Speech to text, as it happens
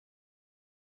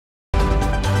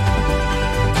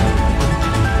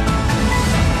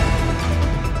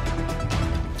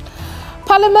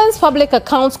Parliament's Public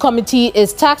Accounts Committee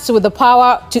is tasked with the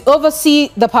power to oversee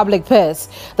the public purse.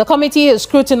 The committee has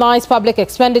scrutinized public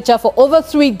expenditure for over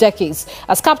 3 decades,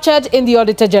 as captured in the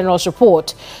Auditor General's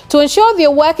report. To ensure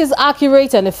their work is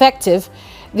accurate and effective,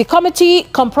 the committee,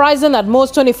 comprising at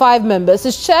most 25 members,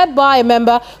 is chaired by a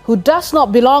member who does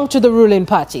not belong to the ruling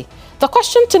party. The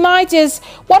question tonight is,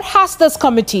 what has this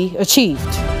committee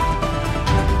achieved?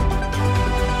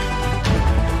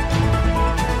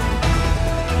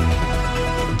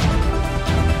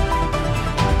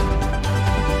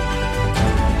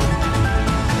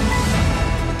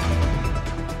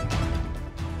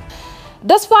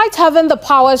 Despite having the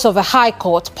powers of a high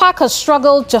court, PAC has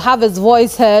struggled to have its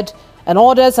voice heard and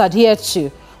orders adhered to.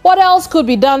 What else could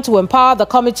be done to empower the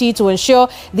committee to ensure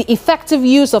the effective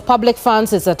use of public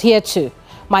funds is adhered to?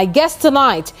 My guest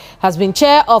tonight has been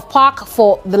chair of PAC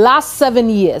for the last 7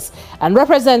 years and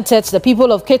represented the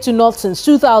people of Ketu North since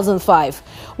 2005.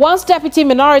 Once deputy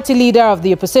minority leader of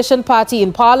the opposition party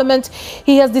in parliament,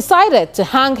 he has decided to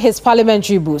hang his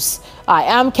parliamentary boots. I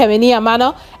am Kemini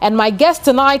Amano, and my guest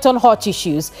tonight on Hot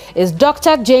Issues is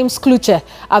Dr. James Klutse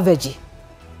Avedzi.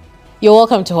 You're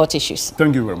welcome to Hot Issues.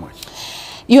 Thank you very much.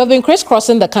 You have been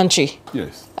crisscrossing the country.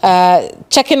 Yes.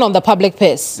 Checking on the public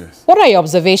purse. Yes. What are your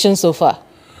observations so far?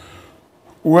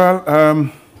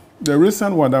 Well, the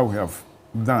recent one that we have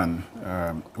done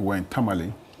were in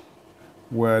Tamale,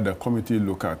 where the committee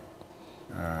looked at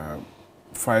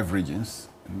 5 regions: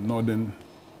 Northern,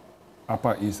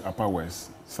 Upper East, Upper West,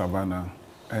 Savannah,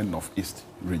 and Northeast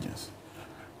regions.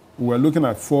 We were looking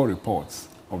at 4 reports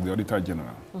of the Auditor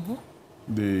General. Mm-hmm.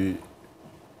 The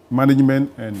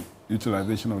management and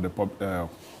utilization of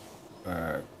the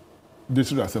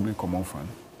District Assembly Common Fund,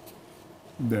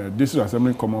 the District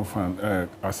Assembly Common Fund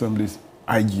Assembly's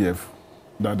IGF,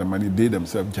 that the money they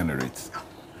themselves generate.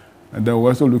 And then we're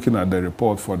also looking at the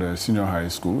report for the senior high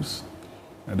schools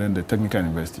and then the technical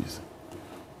universities.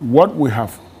 What we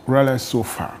have realized so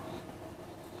far,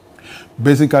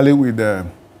 basically with the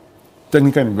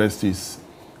technical universities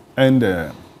and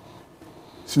the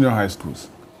senior high schools,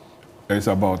 is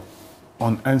about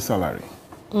unearned salary,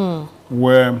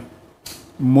 where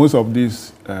most of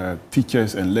these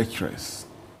teachers and lecturers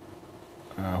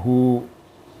who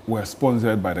were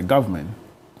sponsored by the government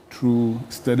through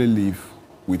study leave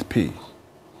with pay.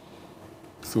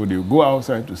 So they go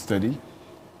outside to study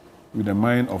with the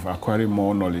mind of acquiring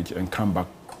more knowledge and come back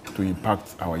to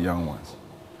impact our young ones.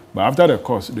 But after the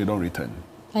course, they don't return.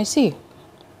 I see.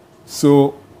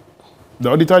 So the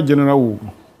Auditor General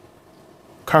will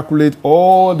calculate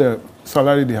all the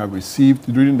salary they have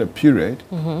received during the period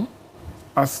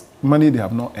as money they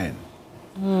have not earned.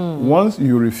 Once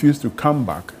you refuse to come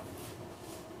back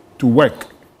to work,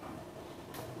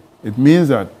 it means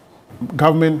that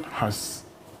government has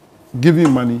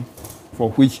given money for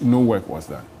which no work was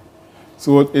done.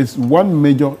 So it's one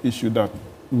major issue that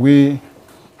we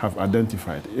have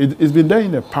identified. It's been there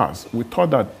in the past. We thought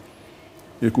that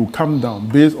it could come down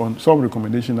based on some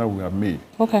recommendations that we have made.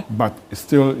 Okay. But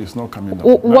still, it's not coming down.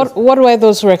 What were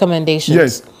those recommendations?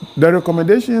 Yes. The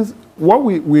recommendations, what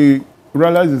we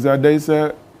realized is that there is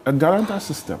a guarantor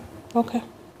system. Okay.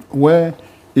 Where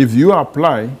if you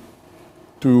apply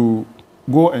to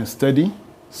go and study,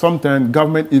 sometimes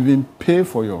government even pay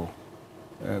for your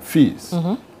fees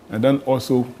and then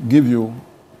also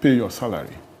pay your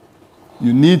salary.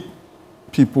 You need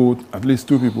people, at least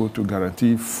 2 people, to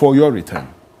guarantee for your return.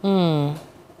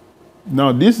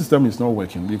 Now, this system is not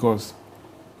working because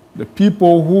the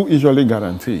people who usually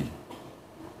guarantee,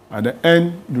 at the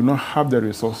end, do not have the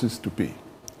resources to pay.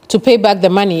 To pay back the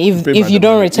money if you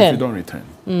don't return? If you don't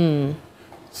return.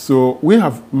 So we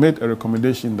have made a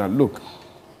recommendation that, look,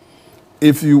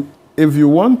 if you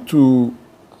want to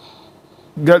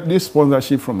get this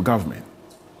sponsorship from government,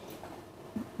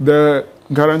 the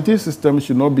guarantee system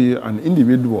should not be an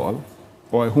individual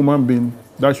or a human being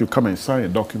that should come and sign a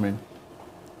document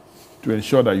to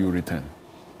ensure that you return.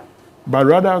 But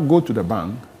rather go to the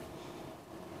bank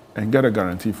and get a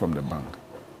guarantee from the bank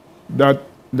that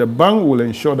the bank will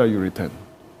ensure that you return.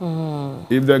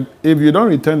 If you don't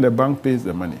return, the bank pays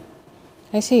the money.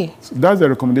 I see. So that's the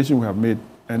recommendation we have made.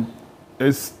 And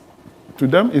to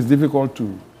them, it's difficult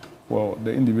for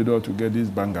the individual to get this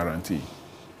bank guarantee.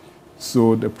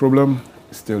 So the problem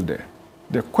is still there.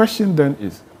 The question then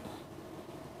is,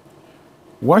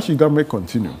 why should government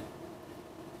continue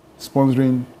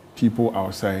sponsoring people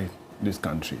outside this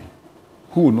country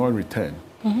who will not return?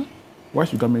 Why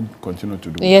should government continue to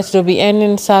do that? Yes, to be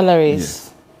earning salaries. Yes.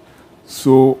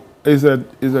 So it's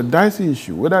a dicey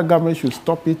issue, whether government should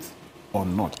stop it or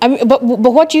not. I mean, but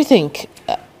what do you think?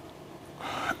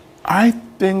 I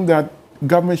think that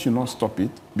government should not stop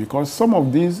it. because some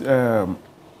of these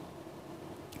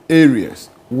areas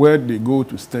where they go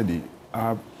to study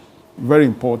are very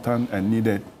important and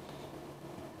needed.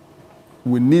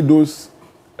 We need those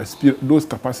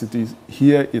capacities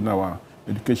here in our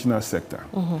educational sector.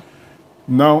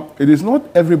 Now, it is not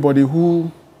everybody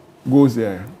who goes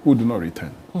there who do not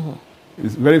return.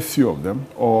 It's very few of them,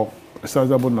 or a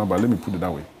sizable number, let me put it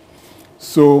that way.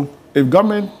 So if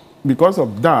government, because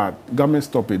of that, government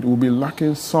stop it, will be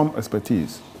lacking some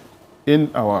expertise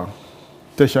in our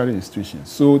tertiary institutions.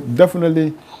 So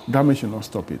definitely, government should not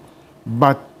stop it.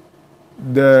 But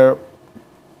the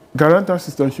guarantor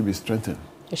system should be strengthened.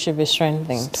 It should be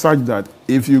strengthened. Such that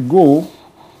if you go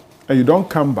and you don't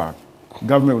come back,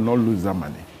 government will not lose that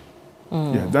money.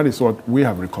 Yeah, that is what we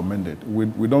have recommended.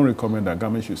 We don't recommend that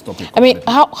government should stop it completely.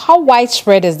 I mean, how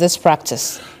widespread is this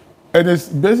practice? It is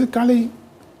basically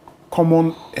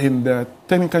common in the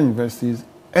technical universities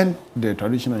and the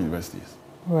traditional universities.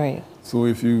 Right. So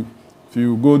if you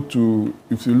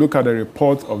look at the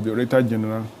report of the Auditor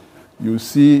General, you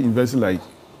see universities like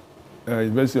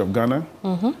University of Ghana,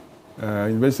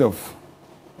 University of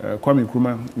Kwame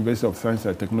Nkrumah, University of Science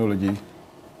and Technology,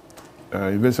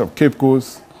 University of Cape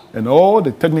Coast, and all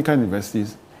the technical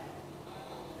universities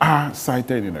are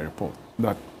cited in the report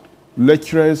that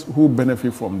lecturers who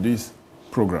benefit from this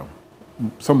program,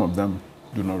 some of them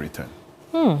do not return.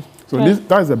 So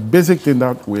that is a basic thing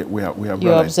that we have realized.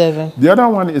 You're observing. The other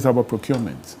one is about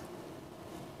procurement.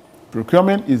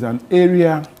 Procurement is an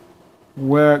area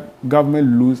where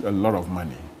government lose a lot of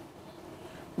money.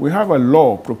 We have a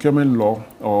law, procurement law,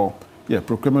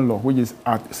 which is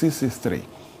Act 663.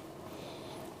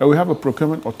 And we have a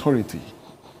procurement authority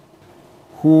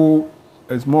who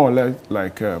is more or less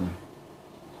like a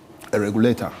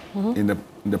regulator in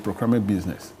the procurement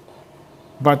business.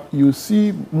 But you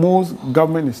see most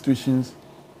government institutions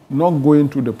not going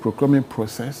through the procurement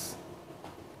process,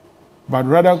 but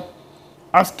rather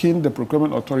asking the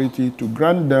procurement authority to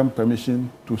grant them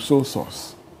permission to sole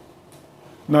source.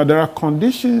 Now, there are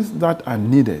conditions that are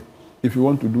needed if you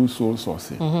want to do sole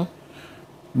sourcing.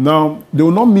 Now, they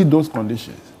will not meet those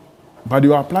conditions, but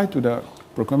you apply to the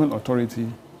procurement authority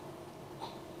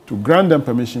to grant them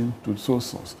permission to sole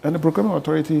source. And the procurement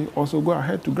authority also go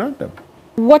ahead to grant them.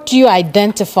 What do you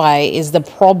identify is the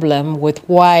problem with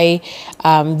why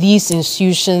these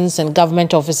institutions and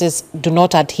government offices do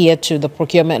not adhere to the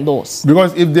procurement laws?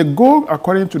 Because if they go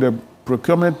according to the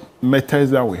procurement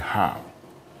methods that we have,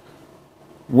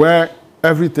 where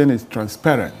everything is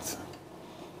transparent,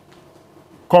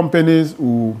 companies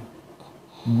who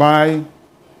buy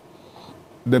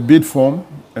the bid form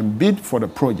and bid for the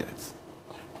projects,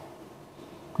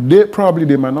 they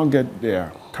might not get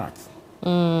their cuts.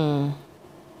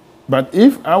 But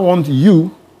if I want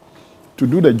you to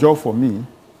do the job for me,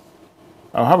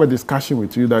 I'll have a discussion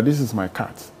with you that this is my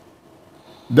cut.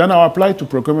 Then I'll apply to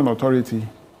procurement authority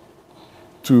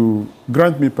to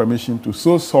grant me permission to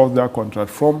sole source that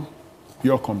contract from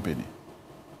your company.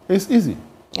 It's easy.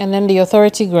 And then the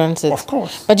authority grants it. Of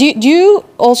course. But do you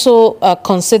also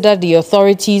consider the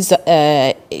authorities,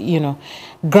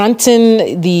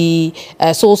 granting the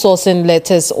sole sourcing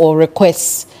letters or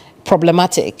requests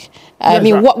problematic? Yes, I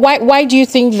mean, why do you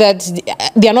think that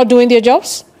they are not doing their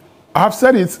jobs? I have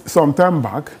said it some time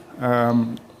back,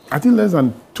 I think less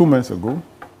than 2 months ago,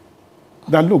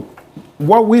 that look,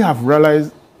 what we have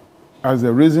realized as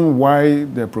the reason why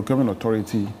the procurement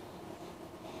authority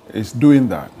is doing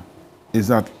that is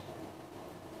that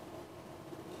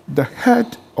the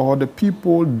head or the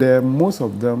people there, most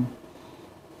of them,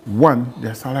 one,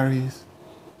 their salaries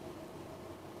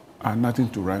are nothing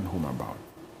to write home about.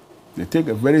 They take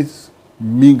a very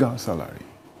meager salary.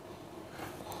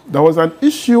 There was an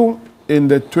issue in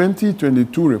the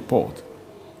 2022 report,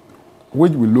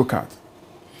 which we look at,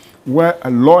 where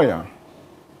a lawyer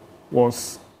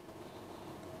was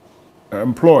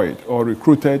employed or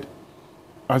recruited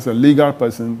as a legal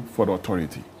person for the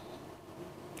authority.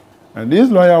 And this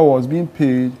lawyer was being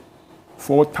paid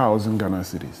 4,000 Ghana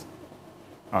cedis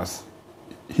as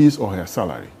his or her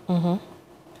salary.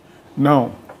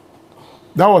 Now,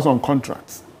 that was on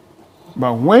contracts.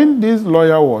 But when this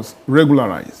lawyer was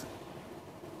regularized,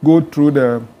 go through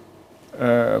the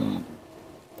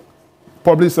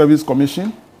Public Service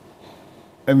Commission,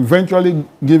 and eventually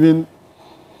given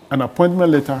an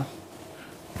appointment letter,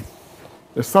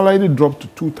 the salary dropped to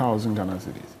 2,000 Ghana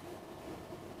cedis.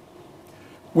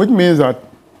 Which means that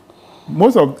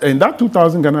and that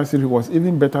 2,000 Ghana cedis was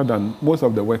even better than most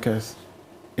of the workers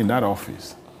in that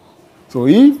office. So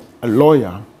if a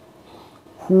lawyer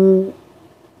who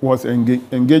was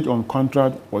engaged on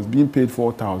contract was being paid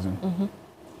 4,000,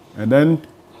 and then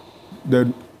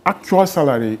the actual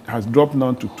salary has dropped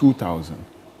down to 2,000.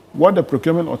 What the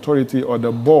procurement authority or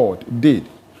the board did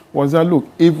was that, look,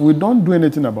 if we don't do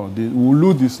anything about this, we'll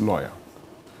lose this lawyer.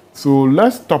 So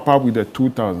let's top up with the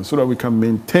 2,000 so that we can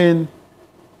maintain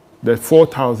the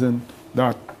 4,000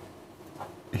 that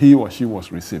he or she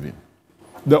was receiving.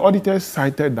 The auditors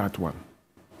cited that one,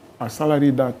 a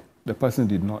salary that the person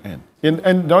did not earn.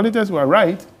 And the auditors were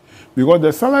right, because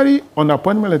the salary on the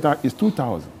appointment letter is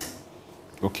 2,000.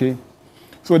 Okay?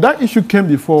 So that issue came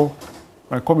before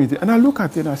my committee, and I look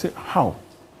at it and I say, how?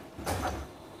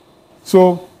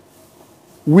 So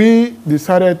we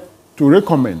decided to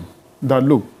recommend that,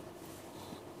 look,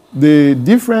 the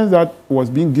difference that was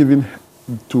being given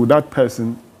to that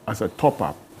person as a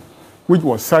top-up, which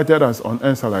was cited as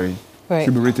unearned salary,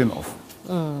 should be written off.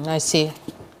 I see.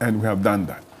 And we have done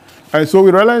that. And so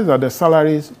we realized that the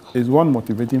salaries is one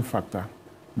motivating factor,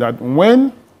 that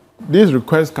when these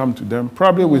requests come to them,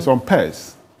 probably with some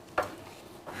pairs,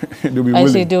 they'll be willing. I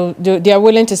see. They are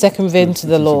willing to circumvent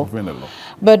the law.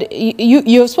 But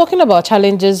you've spoken about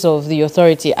challenges of the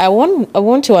authority. I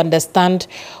want to understand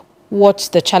what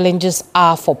the challenges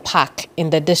are for PAC in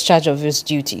the discharge of its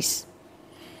duties.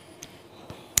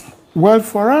 Well,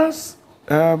 for us,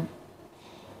 the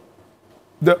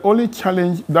only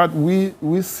challenge that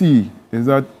we see is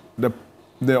that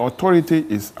the authority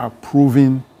is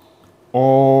approving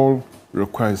all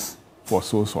requests for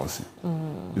sole sourcing.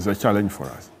 It's a challenge for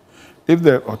us. If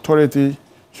the authority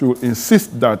should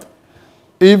insist that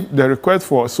if the request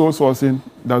for sole sourcing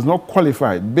does not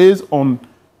qualify based on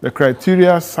the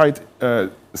criteria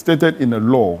stated in the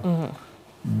law,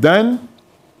 then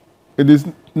it is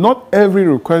not every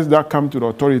request that comes to the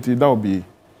authority that will be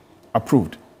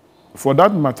approved. For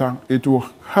that matter, it will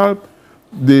help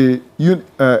the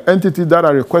entities that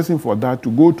are requesting for that to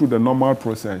go through the normal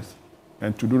process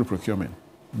and to do the procurement.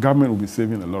 Government will be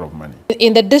saving a lot of money.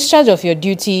 In the discharge of your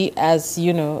duty as,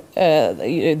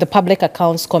 the Public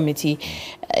Accounts Committee,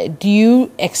 do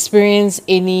you experience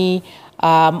any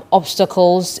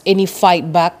obstacles, any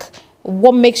fight back?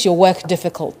 What makes your work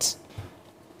difficult?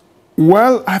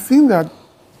 Well, I think that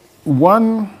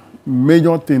one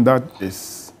major thing that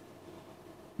is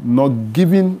not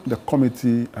giving the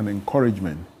committee an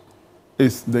encouragement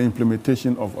is the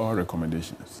implementation of our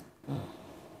recommendations.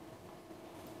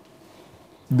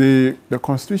 The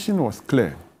Constitution was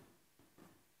clear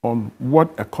on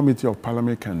what a committee of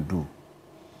parliament can do.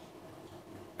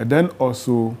 And then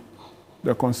also,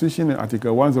 the Constitution in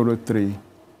Article 103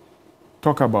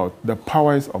 talk about the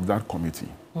powers of that committee.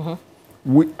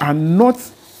 We are not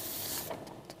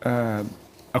a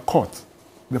court.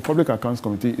 The Public Accounts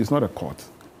Committee is not a court.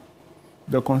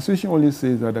 The Constitution only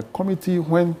says that the committee,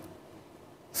 when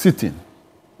sitting,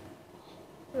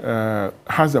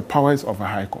 has the powers of a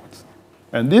high court.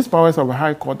 And these powers of a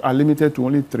high court are limited to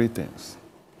only three things.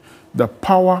 The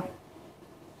power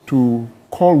to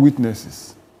call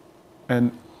witnesses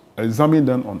and examine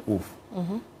them on oath.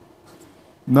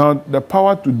 Now, the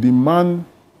power to demand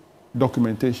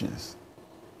documentations.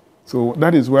 So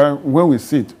that is where, when we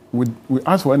sit, we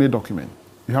ask for any document.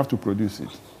 You have to produce it.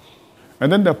 And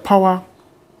then the power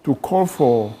to call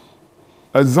for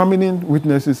examining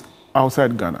witnesses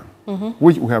outside Ghana,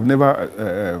 which we have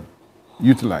never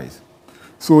utilized.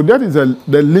 So that is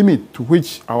the limit to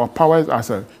which our powers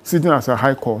as sitting as a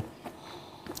high court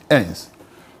ends.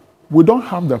 We don't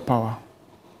have the power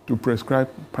to prescribe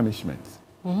punishments,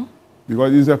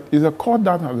 because it's a court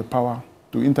that has the power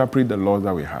to interpret the laws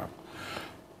that we have.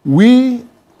 We,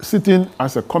 sitting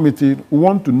as a committee,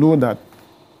 want to know that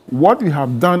what you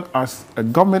have done as a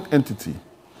government entity,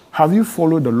 have you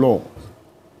followed the law?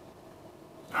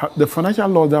 The financial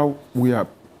law that we are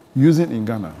using in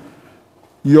Ghana,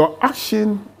 your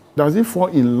action, does it fall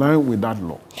in line with that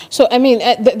law? So, I mean,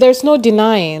 there's no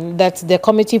denying that the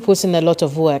committee puts in a lot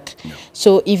of work. Yeah.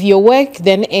 So if your work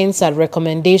then ends at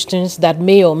recommendations that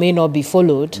may or may not be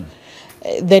followed,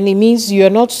 then it means you're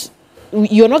not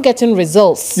getting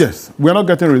results. Yes, we're not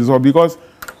getting results, because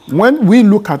when we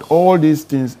look at all these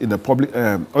things in the public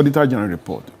Auditor General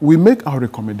report, we make our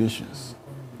recommendations.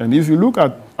 And if you look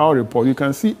at our report, you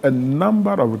can see a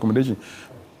number of recommendations,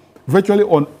 virtually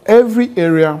on every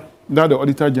area that the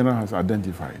Auditor General has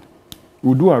identified.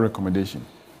 We'll do our recommendation.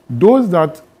 Those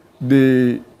that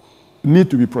they need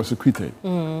to be prosecuted,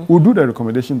 we'll do the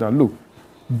recommendation that, look,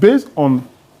 based on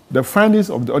the findings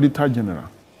of the Auditor General,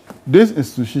 this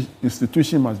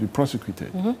institution must be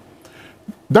prosecuted.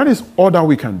 That is all that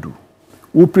we can do.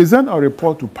 We'll present our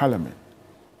report to Parliament.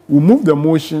 We'll move the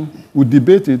motion, we'll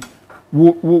debate it,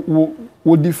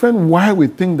 we'll defend why we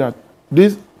think that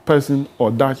this person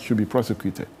or that should be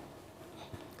prosecuted.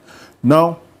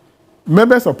 Now,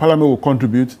 Members of Parliament will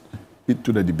contribute it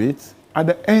to the debates. At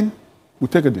the end, we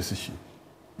take a decision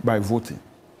by voting.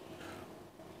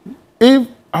 If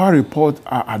our reports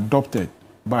are adopted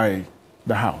by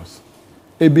the House,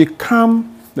 it becomes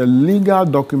the legal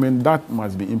document that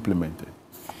must be implemented.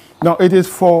 Now, it is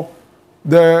for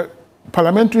the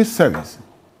parliamentary service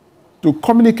to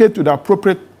communicate to the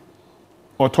appropriate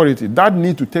authority that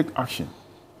need to take action.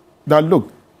 That,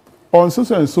 look, on so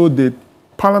and so date,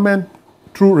 Parliament,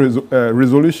 through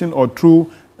resolution or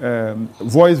through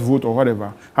voice vote or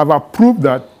whatever, have approved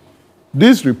that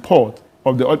this report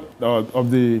of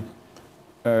the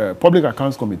Public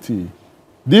Accounts Committee,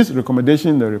 this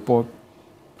recommendation in the report,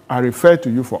 are referred to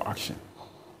you for action.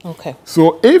 Okay.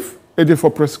 So if it is for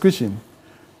prosecution,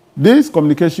 this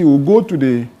communication will go to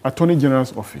the Attorney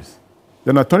General's office.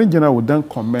 Then Attorney General will then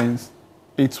commence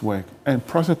its work and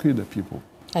prosecute the people.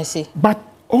 I see. But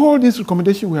all these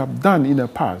recommendations we have done in the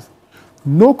past,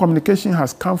 no communication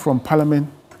has come from Parliament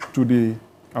to the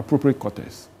appropriate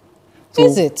quarters. So,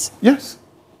 is it? Yes.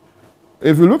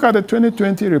 If you look at the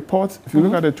 2020 report, if you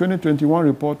look at the 2021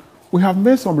 report, we have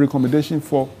made some recommendations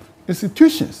for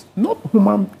institutions, not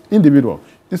human individual,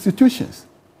 institutions.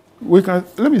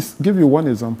 Let me give you one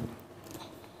example.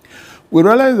 We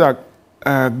realize that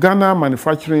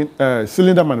Ghana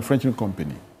cylinder manufacturing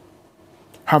company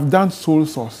have done sole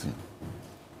sourcing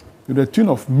to the tune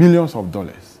of millions of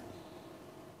dollars.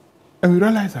 And we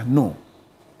realize that no,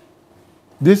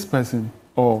 this person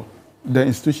or the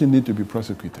institution need to be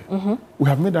prosecuted. We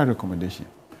have made that recommendation.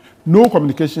 No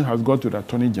communication has gone to the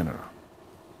Attorney General.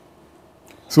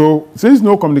 So, since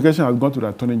no communication has gone to the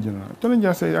Attorney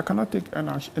General said, I cannot take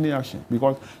any action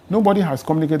because nobody has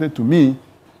communicated to me,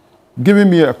 giving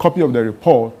me a copy of the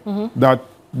report that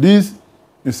this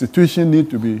institution need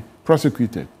to be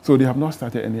prosecuted. So they have not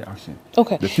started any action.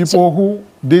 Okay. The people who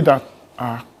did that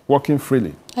are working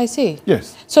freely. I see.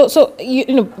 Yes. So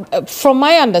from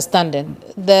my understanding,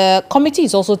 the committee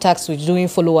is also tasked with doing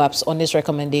follow-ups on its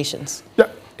recommendations. Yeah,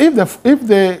 if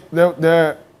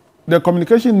the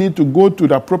communication need to go to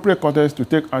the appropriate quarters to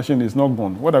take action is not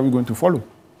gone, what are we going to follow?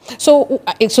 So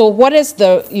what is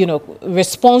the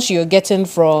response you're getting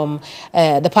from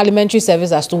the parliamentary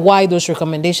service as to why those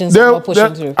recommendations are not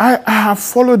pushing through? I have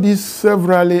followed this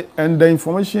severally, and the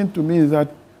information to me is that,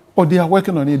 oh, they are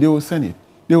working on it. They will send it.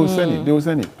 They will send it. They will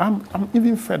send it. I'm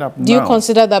even fed up now. Do you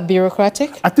consider that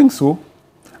bureaucratic? I think so.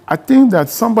 I think that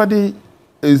somebody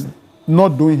is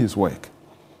not doing his work.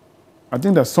 I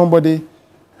think that somebody,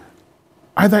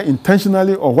 either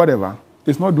intentionally or whatever,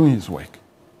 is not doing his work.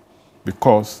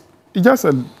 Because it's just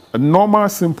a normal,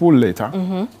 simple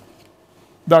letter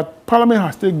that Parliament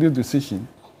has taken this decision.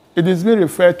 It is being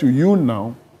referred to you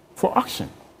now for action.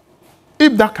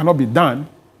 If that cannot be done,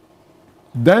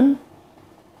 then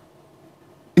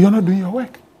you're not doing your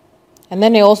work. And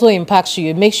then it also impacts you.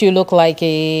 It makes you look like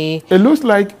It looks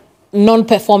like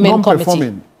non-performing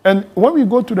committee. And when we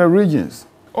go to the regions,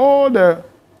 all the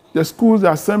schools,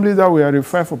 the assemblies that we are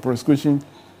referred for prosecution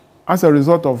as a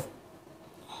result of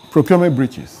procurement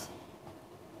breaches.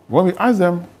 When we ask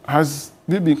them, have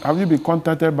you been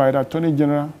contacted by the Attorney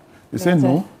General? They say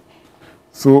no.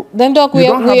 So then, Doc, we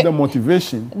don't have the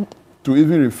motivation to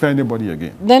even refer anybody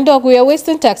again. Then, Doc, we are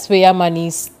wasting taxpayer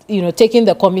monies, taking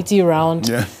the committee around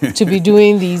to be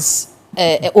doing these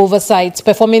oversights,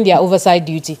 performing their oversight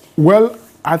duty. Well,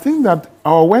 I think that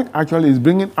our work actually is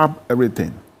bringing up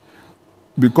everything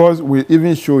because we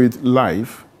even show it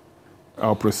live,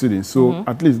 our proceedings. So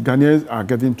at least Ghanaians are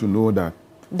getting to know that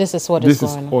this is what is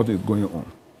going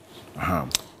on.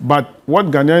 But what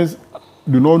Ghanaians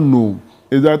do not know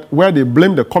is that where they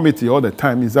blame the committee all the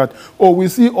time is that, oh, we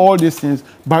see all these things,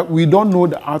 but we don't know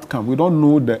the outcome. We don't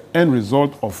know the end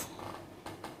result of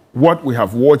what we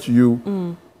have watched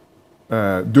you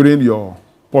during your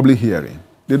public hearing.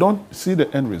 They don't see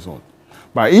the end result.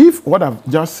 But if what I've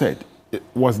just said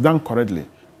was done correctly,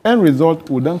 end result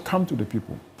will then come to the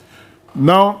people.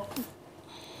 Now,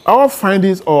 our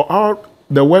findings or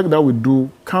the work that we do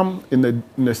come in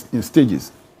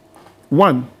stages.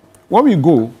 One, when we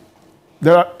go,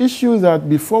 there are issues that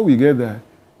before we get there,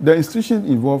 the institutions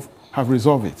involved have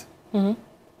resolved it.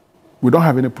 We don't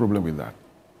have any problem with that.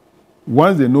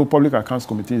 Once they know Public Accounts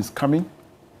Committee is coming,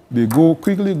 they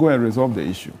quickly go and resolve the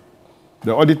issue.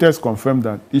 The auditors confirm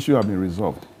that issue have been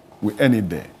resolved. We end it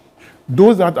there.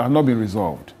 Those that have not been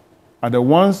resolved are the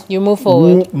ones who move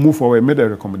forward, made a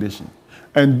recommendation.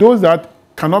 And those that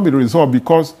cannot be resolved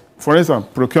because, for instance,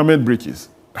 procurement breaches,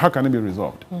 how can it be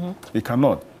resolved? It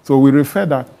cannot. So we refer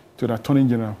that to the Attorney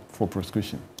General for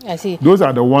prosecution. I see. Those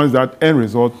are the ones that end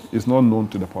result is not known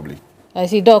to the public. I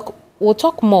see. Doc, we'll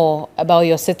talk more about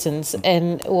your sit-ins,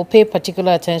 and we'll pay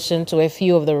particular attention to a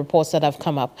few of the reports that have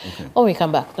come up. Okay. When we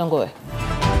come back, don't go away.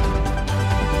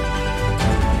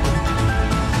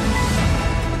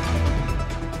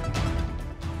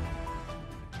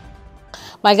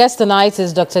 My guest tonight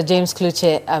is Dr. James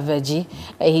Klutse Avedzi.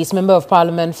 He's Member of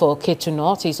Parliament for Ketu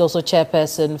North. He's also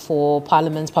Chairperson for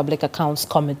Parliament's Public Accounts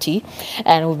Committee.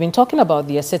 And we've been talking about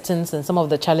the sit-ins and some of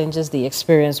the challenges they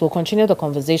experience. We'll continue the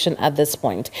conversation at this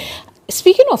point.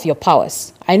 Speaking of your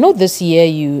powers, I know this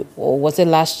year or was it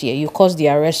last year, you caused the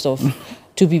arrest of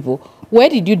 2 people. Where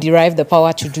did you derive the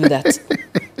power to do that?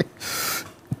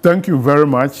 Thank you very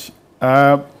much.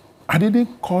 I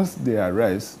didn't cause the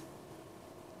arrest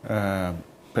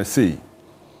per se.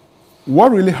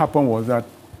 What really happened was that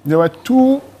there were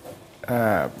 2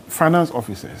 finance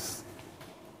officers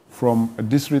from a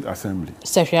district assembly.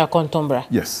 Sefia Kontombra.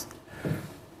 Yes.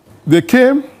 They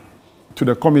came to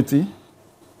the committee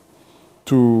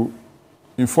to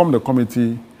inform the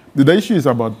committee. The issue is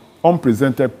about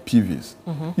unpresented PVs.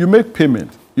 You make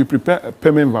payment, you prepare a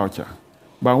payment voucher.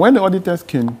 But when the auditors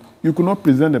came, you could not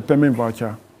present the payment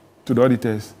voucher to the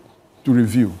auditors to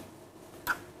review.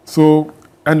 So,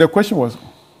 and the question was,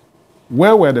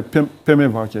 where were the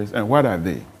payment vouchers and what are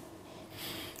they?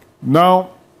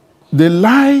 Now, they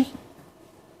lie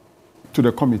to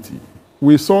the committee.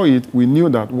 We saw it, we knew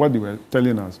that what they were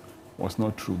telling us was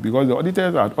not true because the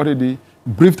auditors had already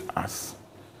briefed us.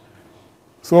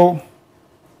 So,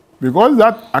 because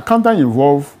that accountant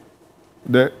involved,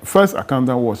 the first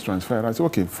accountant was transferred. I said,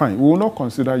 okay, fine, we will not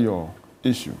consider your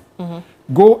issue.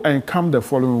 Go and come the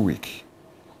following week.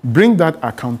 Bring that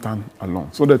accountant along.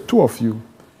 So the 2 of you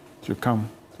should come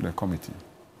to the committee.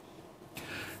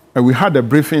 And we had a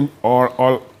briefing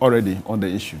already on the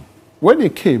issue. When they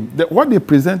came, what they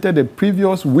presented the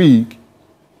previous week,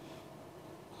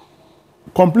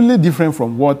 completely different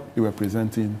from what they were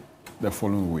presenting the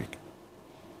following week.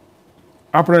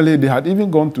 Apparently, they had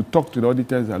even gone to talk to the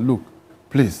auditors and look,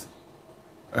 please,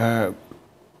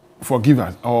 forgive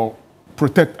us or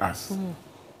protect us.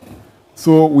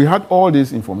 So we had all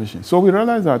this information. So we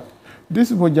realized that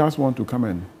these people just want to come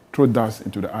and throw dust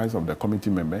into the eyes of the committee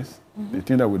members. They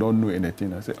think that we don't know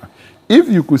anything. I say, if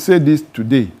you could say this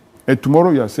today, and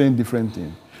tomorrow you are saying different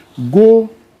things,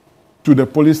 go to the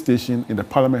police station in the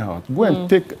Parliament House. Go and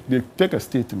take a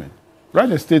statement.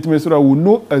 Write a statement so that we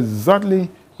know exactly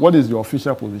what is your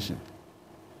official position.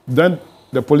 Then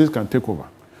the police can take over.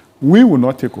 We will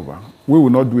not take over. We will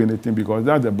not do anything because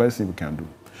that's the best thing we can do.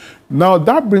 Now,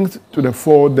 that brings to the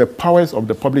fore the powers of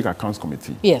the Public Accounts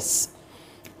Committee. Yes.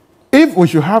 If we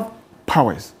should have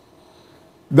powers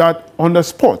that on the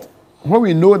spot, when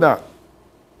we know that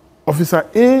Officer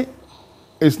A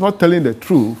is not telling the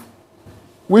truth,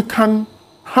 we can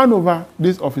hand over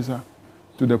this officer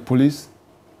to the police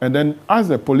and then ask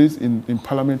the police in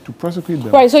Parliament to prosecute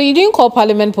them. Right, so you didn't call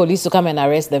Parliament police to come and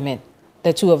arrest the men,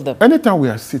 the 2 of them? Anytime we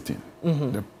are sitting,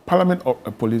 the Parliament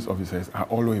police officers are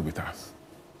always with us.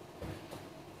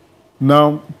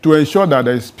 Now, to ensure that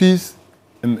there is peace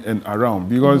and around,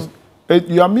 because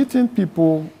you are meeting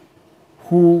people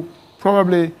who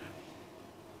probably,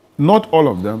 not all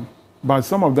of them, but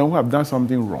some of them who have done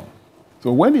something wrong.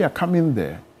 So when they are coming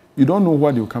there, you don't know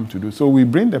what they will come to do. So we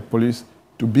bring the police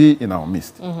to be in our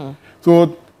midst.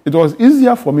 So it was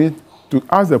easier for me to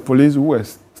ask the police who were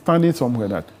standing somewhere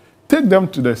that take them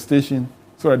to the station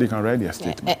so that they can write their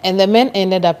statement. And the men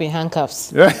ended up in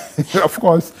handcuffs. Yeah, of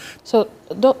course. So,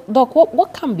 Doc,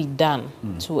 what can be done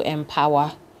to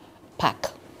empower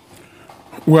PAC?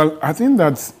 Well, I think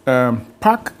that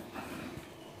PAC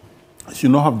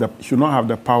should not have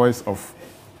the powers of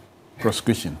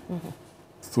prosecution.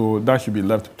 So that should be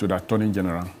left to the Attorney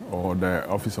General or the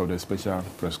Office of the Special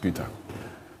Prosecutor.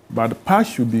 But PAC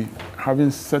should be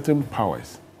having certain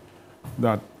powers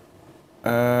that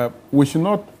we should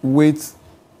not wait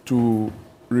to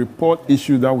report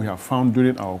issues that we have found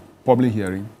during our public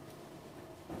hearing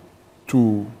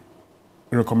to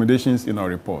recommendations in our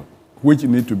report, which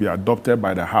need to be adopted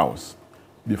by the House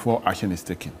before action is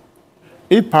taken.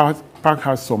 If PAC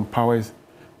has some powers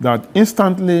that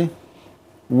instantly,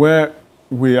 where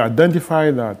we identify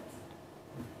that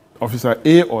Officer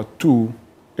A or 2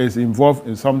 is involved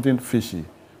in something fishy,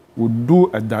 would do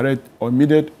a direct or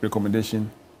immediate recommendation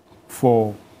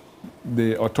for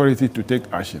the authority to take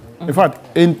action. In fact,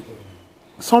 in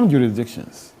some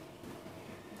jurisdictions,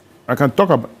 I can talk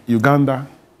about Uganda,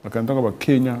 I can talk about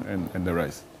Kenya and the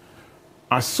rest.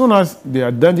 As soon as they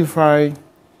identify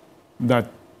that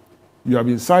you have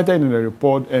been cited in the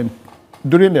report and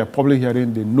during their public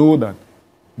hearing, they know that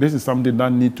this is something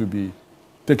that needs to be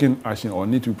taken action or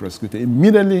need to be prosecuted,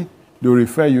 immediately they'll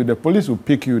refer you, the police will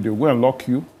pick you, they'll go and lock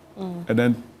you, and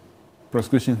then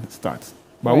prosecution starts.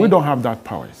 But we don't have that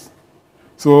powers.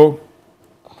 So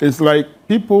it's like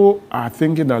people are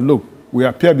thinking that, look, we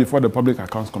appear before the Public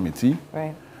Accounts Committee.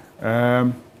 Right.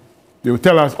 They will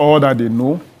tell us all that they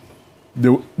know. They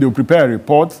will prepare a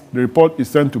report. The report is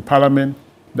sent to Parliament.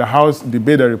 The House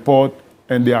debate the report,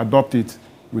 and they adopt it.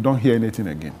 We don't hear anything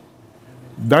again.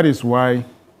 That is why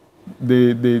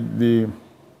the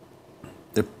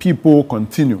people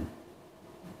continue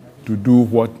to do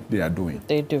what they are doing.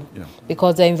 They do. Yeah.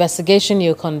 Because the investigation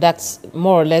you conduct,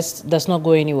 more or less, does not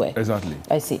go anywhere. Exactly.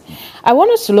 I see. I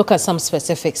want us to look at some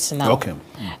specifics now. Okay.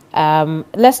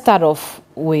 Let's start off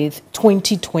with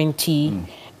 2020,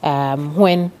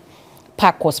 when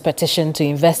PAC was petitioned to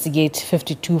investigate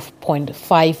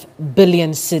 52.5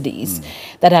 billion cedis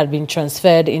that had been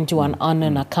transferred into an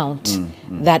unknown account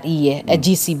that year, a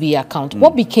GCB account.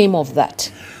 What became of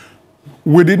that?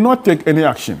 We did not take any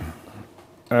action.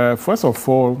 First of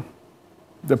all,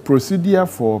 the procedure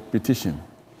for petition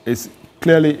is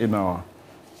clearly in our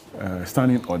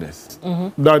standing orders.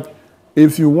 That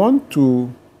if you want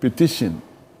to petition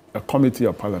a committee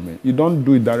of Parliament, you don't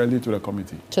do it directly to the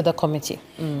committee. To the committee.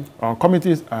 Our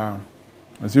committees are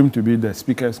assumed to be the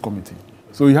Speaker's committee.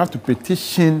 So you have to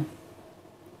petition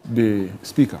the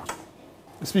Speaker.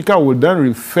 The Speaker will then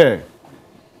refer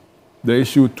the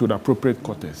issue to the appropriate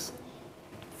quarters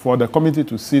for the committee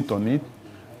to sit on it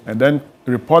and then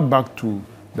report back to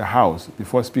the House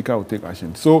before Speaker will take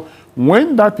action. So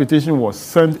when that petition was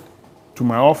sent to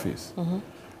my office,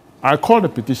 I called the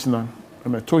petitioner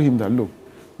and I told him that, look,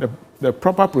 the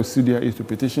proper procedure is to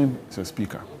petition the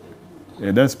Speaker.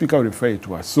 And then Speaker will refer it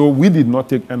to us. So we did not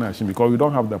take any action because we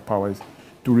don't have the powers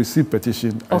to receive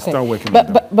petition and start working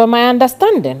on them. But my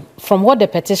understanding from what the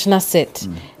petitioner said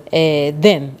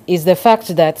then is the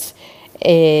fact that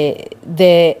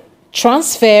the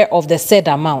transfer of the said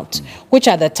amount, which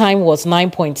at the time was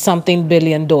 $9-point-something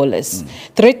billion,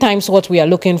 3 times what we are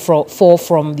looking for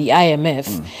from the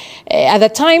IMF. At the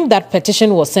time that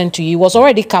petition was sent to you, was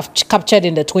already captured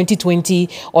in the 2020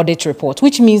 audit report,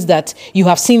 which means that you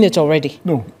have seen it already.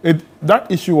 No, that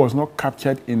issue was not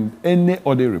captured in any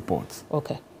audit report.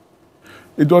 Okay.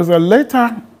 It was a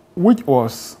letter which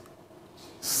was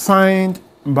signed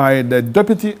by the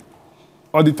Deputy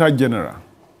Auditor General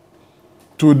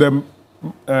to the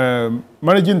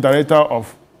Managing Director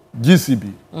of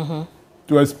GCB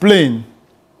to explain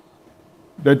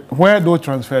that where those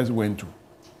transfers went to.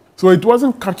 So it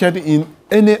wasn't captured in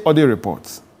any audit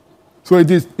reports. So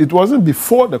it wasn't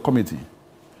before the committee.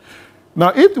 Now,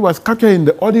 if it was captured in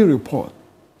the audit report,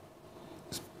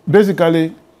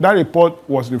 basically that report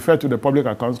was referred to the Public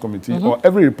Accounts Committee, or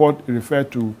every report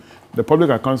referred to the Public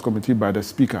Accounts Committee by the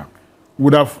Speaker,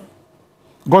 would have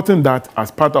gotten that as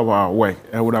part of our work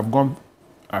and would have gone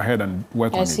ahead and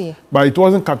worked on it. But it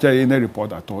wasn't captured in a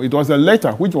report at all. It was a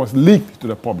letter which was leaked to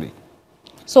the public.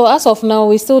 So as of now,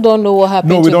 we still don't know what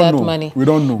happened to that money. We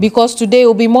don't know. Because today it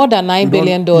will be more than $9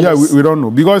 billion. Yeah, we don't know.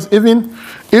 Because even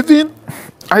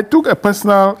I took a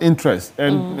personal interest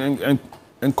and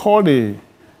called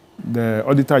the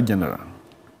Auditor General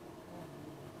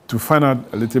to find out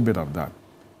a little bit of that.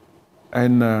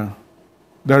 And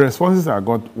the responses I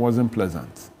got wasn't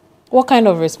pleasant. What kind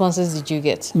of responses did you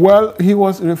get? Well, he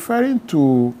was referring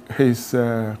to his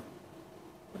then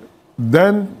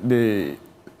the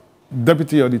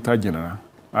Deputy Auditor General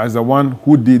as the one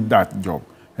who did that job.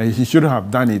 And he shouldn't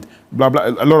have done it, blah, blah,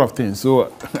 a lot of things.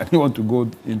 So I didn't want to go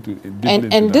into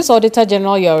it. And this Auditor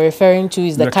General you're referring to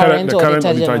is the current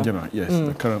Auditor General? Yes,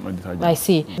 the current Auditor General. I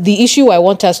see. The issue I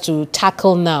want us to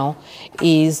tackle now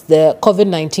is the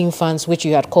COVID-19 funds, which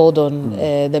you had called on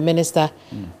the Minister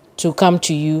to come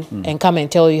to you and come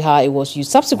and tell you how it was used.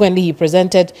 Subsequently, he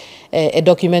presented a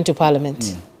document to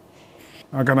Parliament.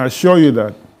 I can assure you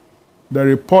that the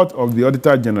report of the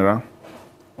Auditor General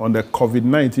on the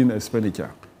COVID-19 expenditure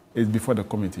is before the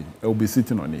committee. I will be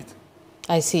sitting on it.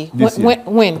 I see.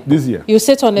 When? This year. You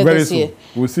sit on it Very this soon. year?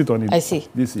 We'll sit on it. I see.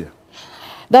 This year.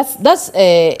 That's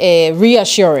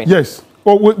reassuring. Yes.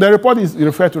 Well, the report is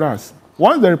referred to us.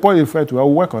 Once the report is referred to, I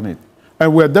will work on it.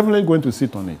 And we are definitely going to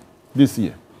sit on it this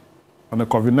year, on the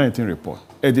COVID-19 report.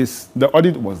 The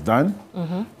audit was done.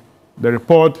 The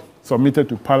report submitted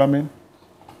to Parliament.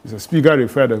 The Speaker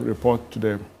referred the report to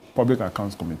the Public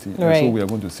Accounts Committee, and so we are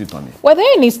going to sit on it. Were there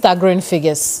any staggering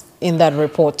figures in that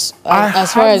report,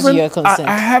 as far as you are concerned?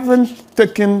 I haven't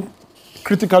taken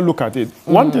critical look at it.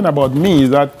 One thing about me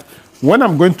is that when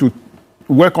I'm going to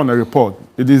work on a report,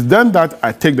 it is then that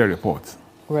I take the report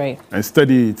and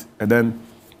study it, and then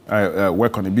I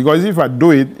work on it. Because if I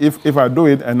do it, if I do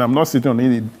it and I'm not sitting on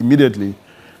it immediately,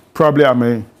 probably I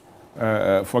may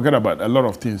forget about a lot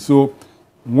of things. So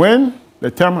when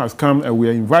the time has come and we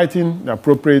are inviting the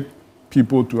appropriate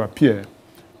people to appear,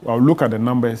 I'll look at the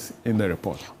numbers in the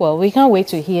report. Well, we can't wait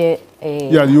to hear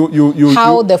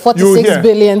how the 46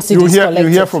 billion cedis collected. You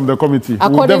hear from the committee.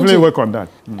 We'll definitely work on that.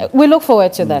 We look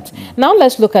forward to that. Now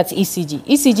let's look at ECG.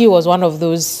 ECG was one of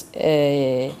those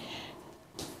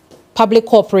public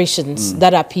corporations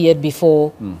that appeared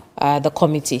before the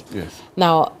committee. Yes.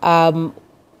 Now,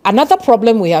 another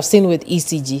problem we have seen with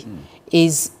ECG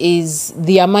is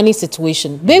their money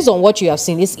situation. Based on what you have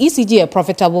seen, is ECG a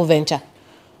profitable venture?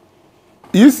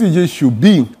 ECG should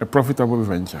be a profitable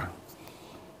venture,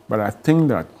 but I think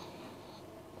that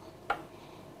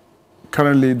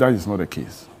currently that is not the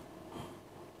case.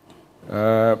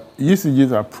 ECG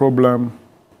has a problem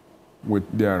with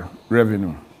their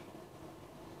revenue.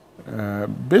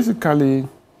 Basically,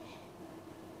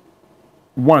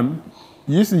 one,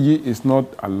 ECG is not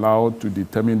allowed to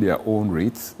determine their own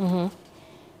rates.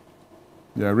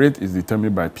 Their rate is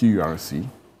determined by PURC.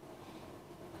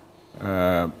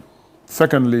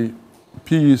 Secondly,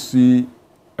 PUC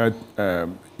at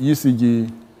ECG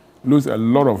lose a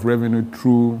lot of revenue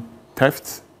through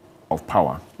theft of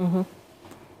power.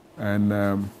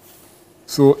 And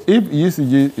so if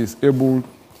ECG is able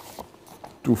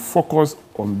to focus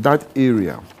on that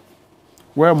area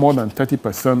where more than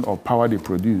 30% of power they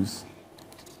produce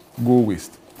go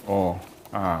waste or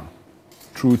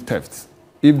through theft,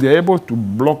 if they're able to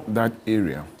block that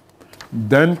area,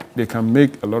 then they can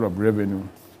make a lot of revenue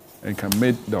and can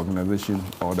make the organization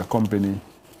or the company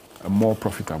more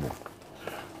profitable.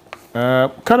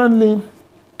 Currently,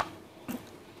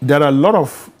 there are a lot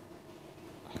of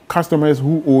customers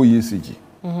who owe ECG.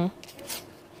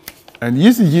 And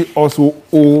ECG also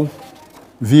owe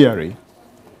VRA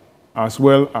as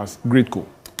well as Gridco.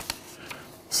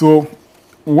 So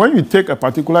when you take a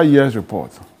particular year's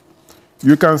report,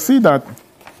 you can see that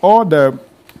all the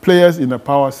players in the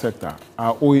power sector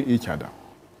are owing each other.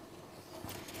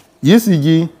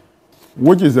 ECG,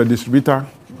 which is the distributor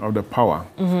of the power,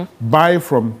 buy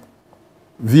from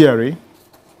VRA,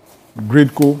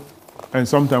 Gridco, and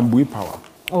sometimes Bui Power.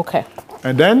 Okay.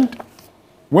 And then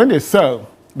when they sell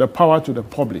the power to the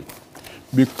public,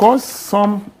 because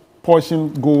some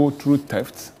portion go through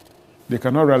theft, they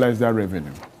cannot realize that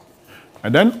revenue.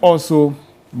 And then also,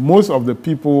 most of the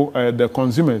people, the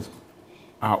consumers,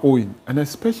 are owing, and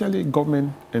especially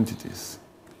government entities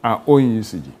are owing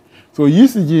ECG. So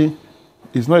ECG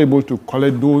is not able to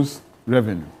collect those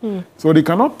revenue. So they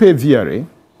cannot pay VRA,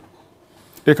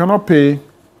 they cannot pay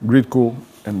Gridco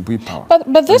and Bui Power.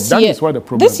 But this year, year, is what the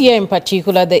problem this year in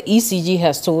particular, the ECG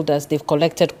has told us they've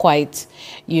collected quite,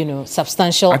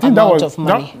 substantial amount of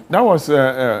money. That was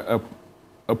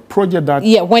a project that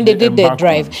when they did their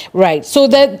drive, right? So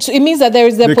that it means that there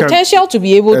is the potential to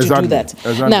be able to do that.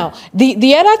 Exactly. Now,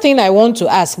 the other thing I want to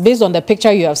ask, based on the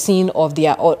picture you have seen of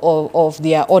their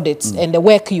audits and the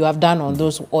work you have done on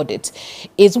those audits,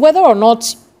 is whether or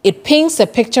not it paints a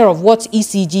picture of what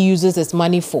ECG uses its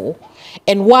money for,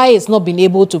 and why it's not been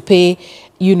able to pay,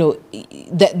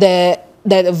 the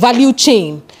value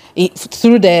chain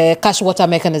through the cash water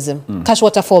mechanism, cash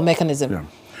waterfall mechanism. Yeah.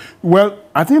 Well,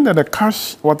 I think that the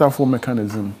cash waterfall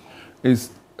mechanism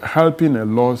is helping a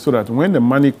lot so that when the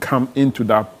money comes into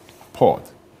that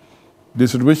pot,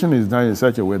 distribution is done in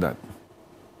such a way that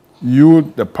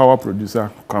you, the power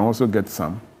producer, can also get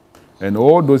some, and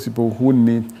all those people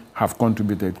who have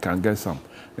contributed can get some.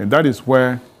 And that is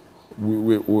where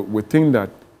we think that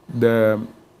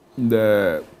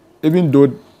even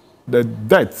though the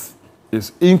debt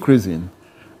is increasing,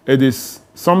 it is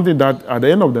something that at the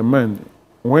end of the month,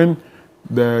 when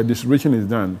the distribution is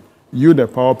done, you, the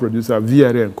power producer,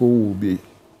 VRA and Co, will be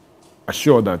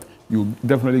assured that you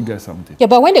definitely get something. Yeah,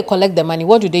 but when they collect the money,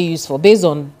 what do they use for, based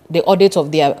on the audit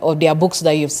of their books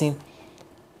that you've seen?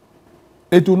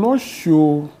 It will not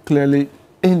show clearly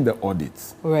in the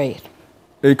audits. Right.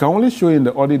 It can only show in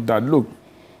the audit that, look,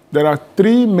 there are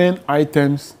 3 main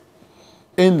items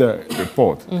in the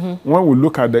report. When we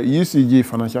look at the ECG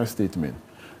financial statement,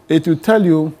 it will tell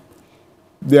you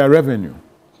their revenue,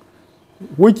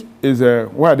 which is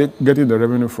where are they getting the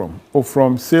revenue from? Or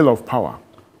from sale of power,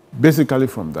 basically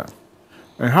from that.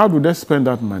 And how do they spend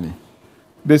that money?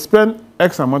 They spend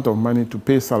X amount of money to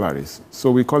pay salaries,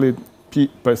 so we call it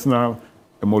personal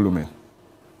emolument.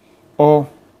 Or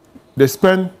they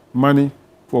spend money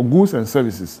for goods and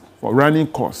services, for running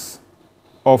costs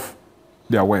of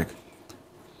their work.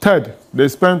 Third, they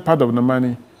spend part of the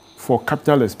money for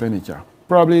capital expenditure.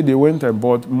 Probably they went and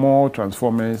bought more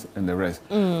transformers and the rest.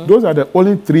 Those are the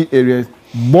only 3 areas,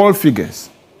 ball figures.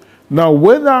 Now,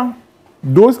 whether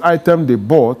those items they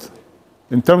bought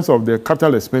in terms of the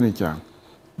capital expenditure,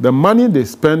 the money they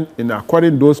spend in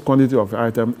acquiring those quantity of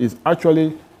items is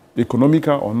actually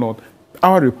economical or not.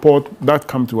 Our report that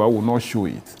come to us will not show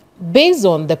it. Based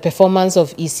on the performance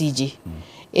of ECG,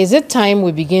 is it time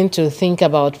we begin to think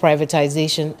about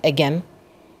privatization again?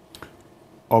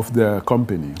 Of the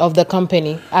company? Of the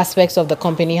company, aspects of the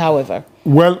company, however.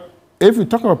 Well, if we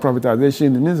talk about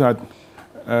privatization, it means that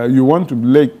you want to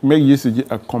make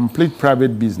ECG a complete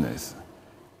private business.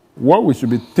 What we should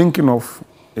be thinking of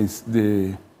is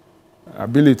the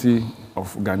ability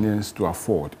of Ghanaians to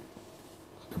afford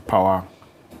the power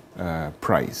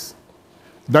price.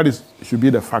 That should be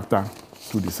the factor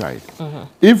to decide.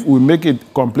 If we make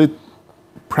it complete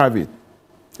private,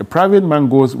 a private man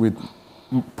goes with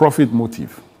profit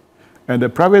motive, and the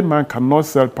private man cannot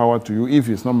sell power to you if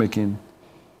he's not making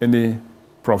any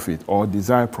profit or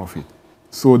desired profit.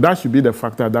 So that should be the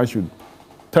factor that should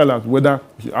tell us whether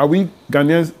are we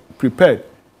Ghanaians prepared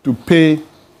to pay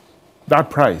that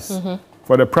price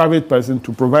for the private person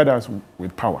to provide us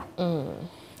with power.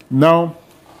 Now,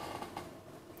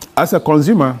 as a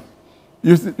consumer,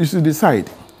 you should decide,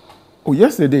 oh,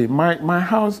 yesterday, my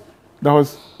house, there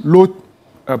was low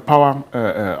power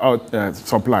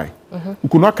supply. We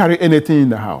could not carry anything in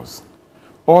the house.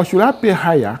 Or should I pay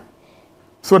higher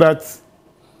so that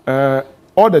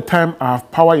all the time I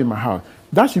have power in my house?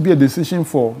 That should be a decision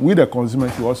for we, the consumer,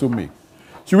 should also make.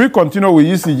 Should we continue with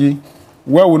ECG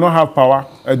where we don't have power?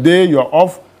 A day you're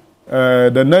off,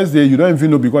 the next day you don't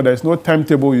even know because there's no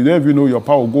timetable, you don't even know your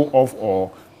power will go off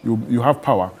or you have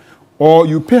power. Or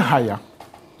you pay higher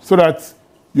so that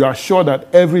you are sure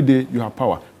that every day you have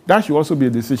power. That should also be a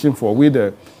decision for we,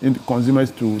 the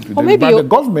consumers, to do. But the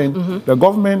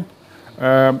government,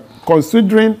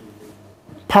 considering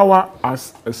power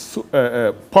as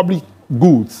public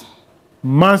goods,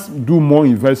 must do more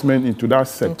investment into that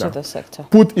sector. Into the sector.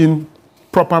 Put in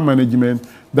proper management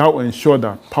that will ensure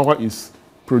that power is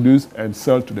produced and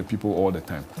sold to the people all the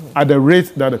time at the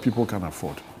rate that the people can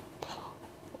afford.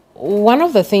 One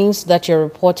of the things that your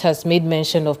report has made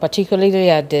mention of, particularly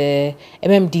at the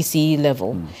MMDCE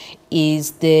level,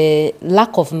 is the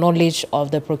lack of knowledge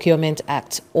of the Procurement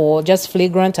Act or just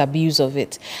flagrant abuse of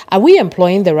it. Are we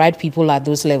employing the right people at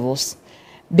those levels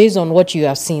based on what you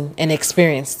have seen and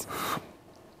experienced?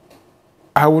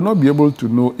 I will not be able to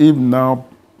know if now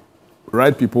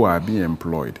right people are being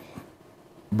employed.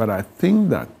 But I think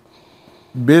that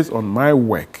based on my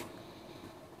work,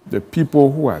 the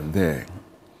people who are there,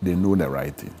 they know the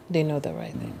right thing. They know the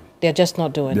right thing. They're just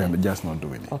not doing it. They're just not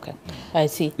doing it. Okay, I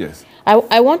see. Yes.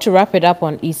 I want to wrap it up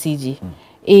on ECG.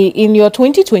 In your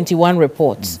 2021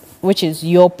 report, which is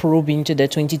your probe into the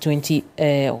 2020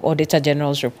 Auditor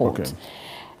General's report,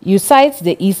 you cite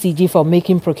the ECG for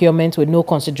making procurement with no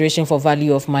consideration for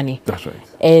value of money. That's right.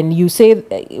 And you say,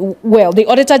 well, the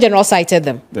Auditor General cited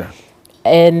them. Yeah.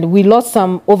 And we lost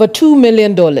over $2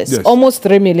 million, yes. Almost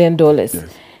 $3 million.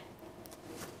 Yes.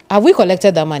 Have we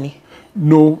collected that money?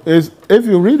 No. If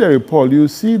you read the report, you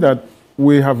see that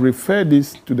we have referred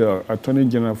this to the Attorney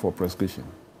General for prosecution.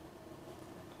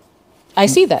 I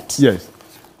see that. Yes.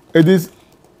 It is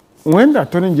when the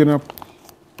Attorney General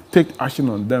take action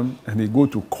on them and they go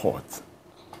to court.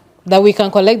 That we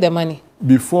can collect the money?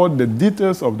 Before the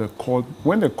details of the court,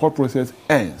 when the court process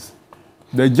ends,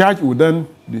 the judge will then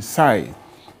decide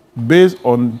based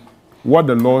on what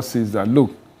the law says that,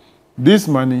 look, this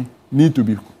money need to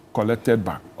be collected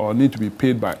back or need to be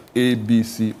paid by A, B,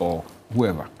 C, or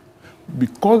whoever.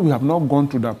 Because we have not gone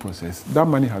through that process, that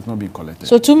money has not been collected.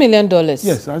 So $2 million? Yes,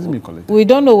 it hasn't been collected. We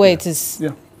don't know where it is.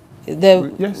 Yeah.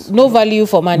 Yes. No value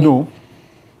for money. No.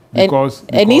 Because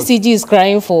ECG is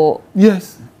crying for...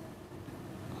 Yes.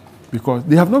 Because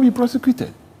they have not been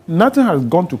prosecuted. Nothing has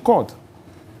gone to court.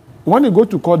 When they go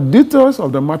to court, details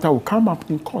of the matter will come up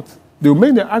in court. They will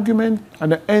make the argument,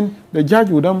 and at the end, the judge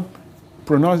will then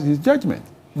pronounce his judgment.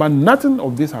 But nothing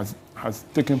of this has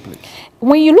taken place.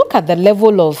 When you look at the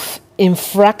level of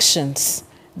infractions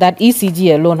that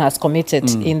ECG alone has committed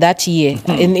in that year,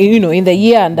 in the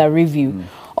year under review,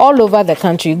 all over the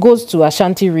country, it goes to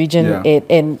Ashanti region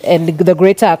and the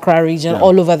Greater Accra region,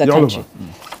 all over the country.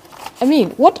 I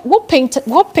mean, what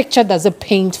picture does it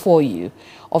paint for you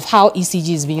of how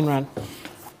ECG is being run?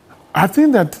 I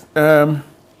think that the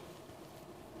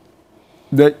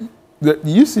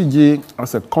ECG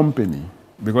as a company,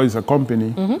 because it's a company,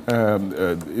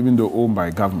 even though owned by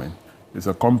government, it's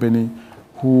a company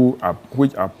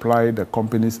which apply the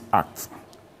Companies Act,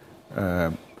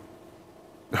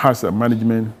 has a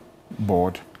management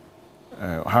board,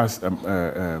 has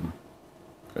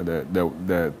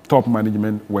the top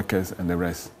management workers and the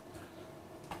rest.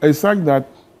 It's like that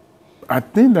I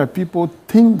think that people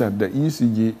think that the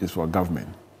ECG is for government.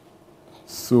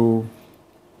 So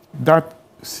that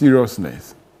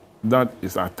seriousness that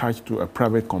is attached to a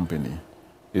private company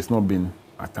is not being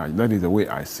attached. That is the way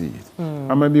I see it.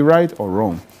 I may be right or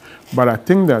wrong, but I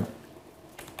think that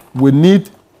we need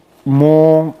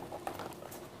more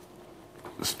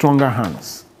stronger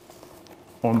hands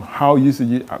on how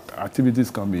ECG activities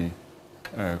can be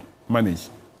managed.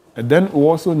 And then we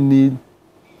also need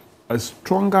a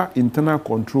stronger internal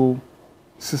control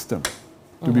system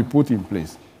to be put in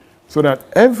place so that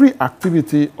every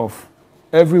activity of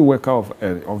every worker of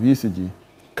ECG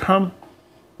can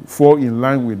fall in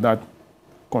line with that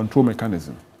control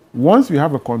mechanism. Once you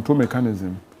have a control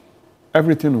mechanism,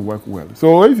 everything will work well.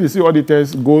 So if you see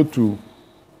auditors go to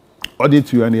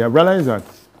audit you and they realize that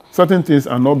certain things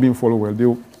are not being followed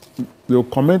well, they'll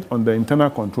comment on the internal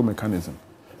control mechanism.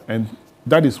 And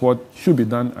that is what should be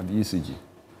done at the ECG.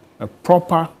 A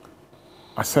proper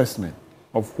assessment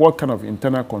of what kind of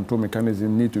internal control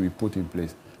mechanism need to be put in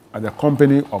place at a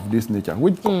company of this nature,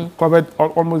 which covered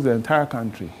almost the entire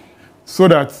country, so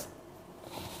that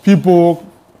people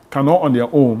cannot on their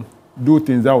own do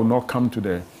things that will not come to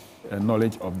the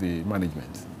knowledge of the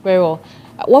management. Very well.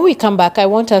 When we come back, I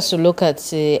want us to look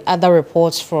at other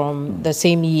reports from the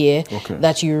same year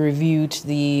that you reviewed,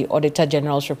 the Auditor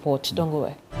General's report. Don't go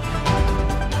away.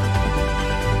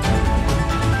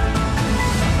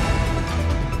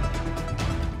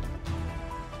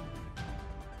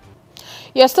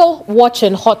 You're still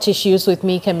watching Hot Issues with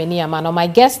me, Kemini Amano. My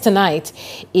guest tonight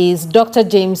is Dr.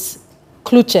 James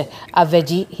Klutse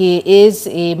Avedzi. He is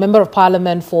a member of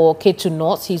parliament for Ketu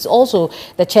North. He's also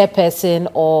the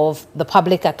chairperson of the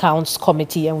Public Accounts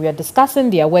Committee, and we are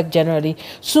discussing their work generally.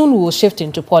 Soon we will shift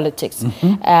into politics.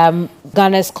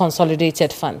 Ghana's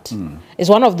Consolidated Fund is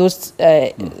one of those,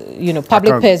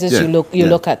 public purses you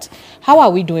look at. How are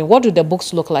we doing? What do the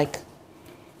books look like?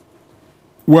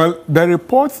 Well, the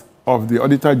report of the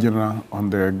Auditor General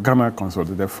on the Ghana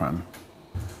Consolidated Fund,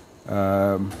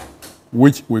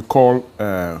 which we call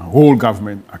whole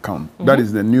government account. That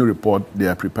is the new report they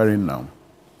are preparing now.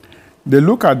 They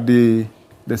look at the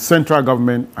central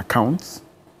government accounts.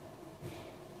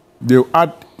 They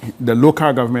add the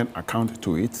local government account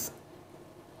to it.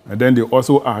 And then they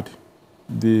also add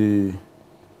the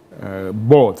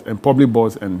boards and public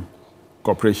boards and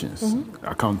corporations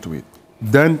account to it.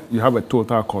 Then you have a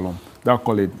total column. They'll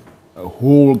call it a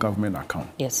whole government account.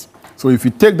 Yes. So if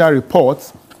you take that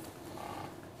report,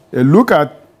 look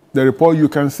at the report, you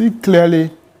can see clearly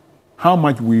how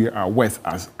much we are worth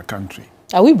as a country.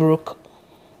 Are we broke?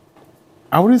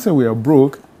 I wouldn't say we are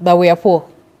broke. But we are poor.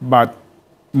 But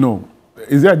no.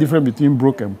 Is there a difference between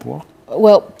broke and poor?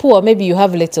 Well, poor, maybe you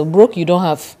have little. Broke, you don't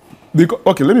have.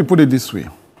 Okay, let me put it this way.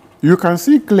 You can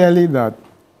see clearly that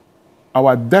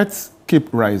our debts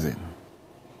keep rising.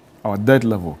 Our debt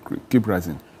level keep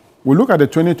rising. We look at the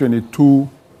 2022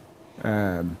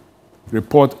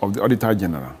 report of the Auditor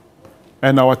General,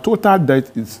 and our total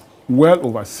debt is well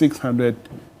over 600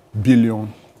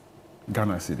 billion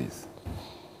Ghana cedis.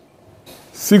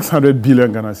 600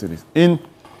 billion Ghana cedis. In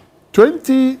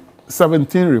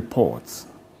 2016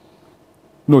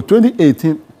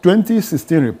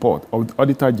 report of the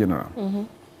Auditor General,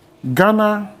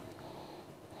 Ghana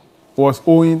was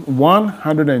owing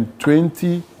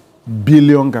 120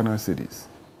 billion Ghana cedis.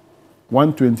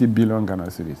 120 billion Ghana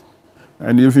cedis.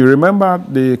 And if you remember,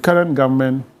 the current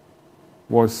government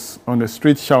was on the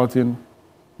street shouting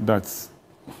that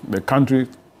the country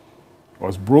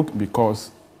was broke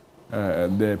because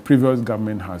the previous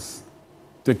government has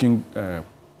taken the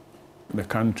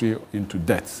country into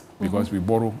debt because we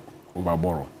borrow over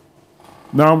borrow.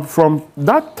 Now, from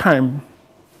that time,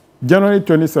 January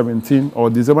 2017 or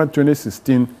December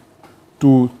 2016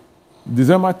 to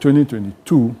December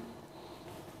 2022,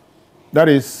 that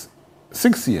is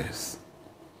 6 years,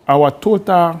 our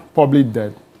total public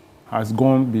debt has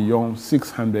gone beyond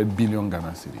 600 billion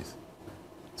Ghana cedis.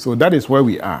 So that is where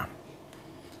we are.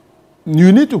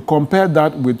 You need to compare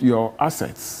that with your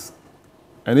assets.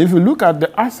 And if you look at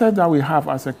the assets that we have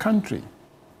as a country,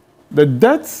 the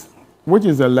debt, which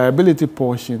is the liability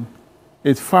portion,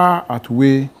 it far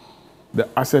outweighs the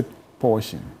asset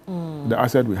portion, the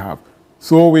asset we have.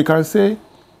 So we can say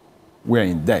we are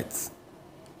in debt.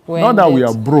 Not that we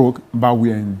are broke, but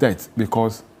we are in debt,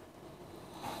 because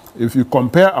if you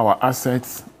compare our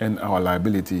assets and our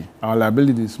liability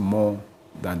is more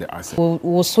than the asset.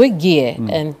 We'll switch gear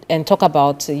and talk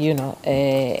about,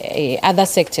 other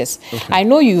sectors. Okay. I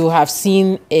know you have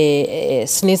seen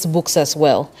SNIT's books as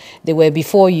well. They were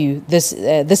before you this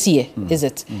year, is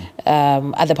it?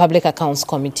 At the Public Accounts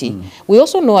Committee. We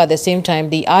also know at the same time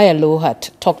the ILO had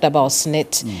talked about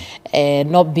SNIT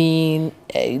not being,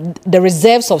 the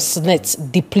reserves of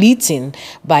SNIT depleting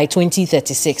by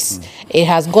 2036. It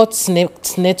has got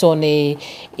SNIT on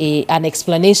an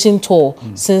explanation tour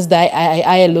since the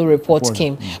ILO report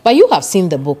came. But you have seen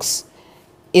the books.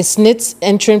 Is SNIT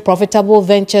entering profitable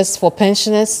ventures for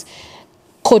pensioners?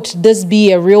 Could this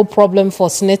be a real problem for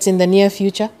SNIT in the near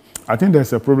future? I think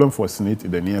there's a problem for SNIT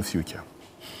in the near future.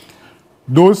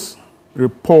 Those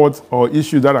reports or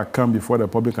issues that have come before the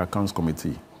Public Accounts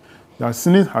Committee, that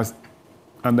SNIT has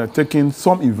undertaken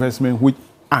some investments which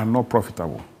are not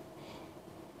profitable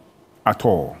at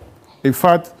all. In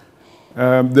fact,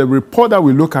 the report that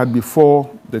we look at before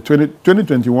the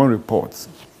 2021 reports,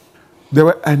 there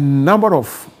were a number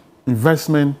of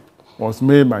investment was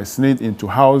made by SNIT into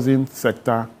housing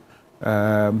sector,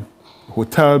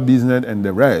 hotel business, and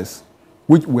the rest,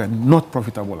 which were not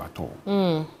profitable at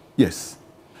all. Yes,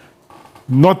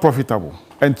 not profitable.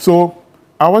 And so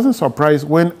I wasn't surprised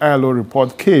when ILO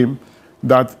report came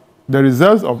that the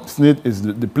results of SNIT is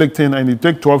depleting, and it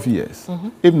takes 12 years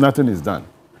if nothing is done.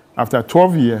 After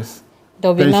 12 years,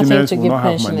 there'll be nothing to will give not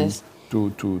pensioners. Have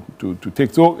money to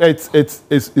take. So it's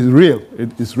real.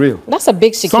 It's real. That's a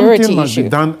big security Something must issue. be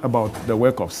done about the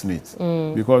work of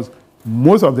SNIT because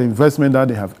most of the investment that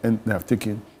they have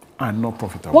taken are not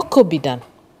profitable. What could be done?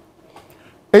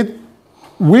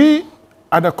 We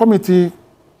at the committee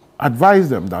advise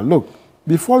them that, look,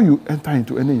 before you enter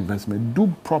into any investment,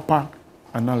 do proper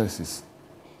analysis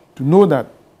to know that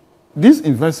this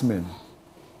investment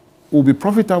will be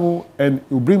profitable and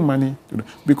will bring money to them.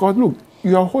 Because, look,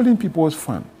 you are holding people's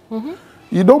fund.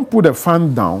 You don't put a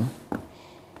fund down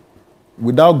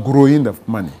without growing the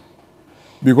money.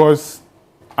 Because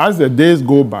as the days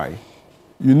go by,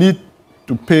 you need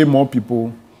to pay more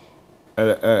people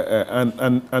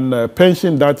and a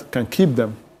pension that can keep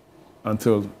them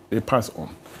until they pass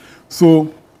on.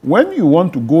 So when you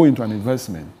want to go into an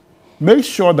investment, make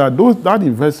sure that that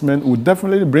investment will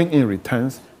definitely bring in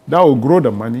returns that will grow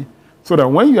the money so that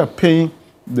when you are paying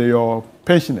your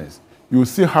pensioners, you will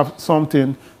still have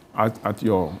something at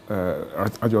your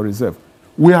reserve.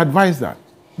 We advise that.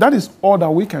 That is all that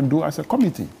we can do as a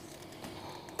committee.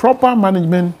 Proper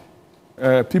management,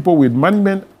 people with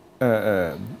management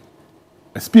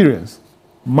experience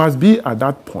must be at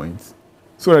that point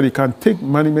so that they can take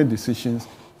management decisions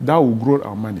that will grow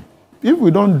our money. If we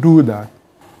don't do that,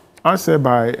 as said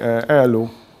by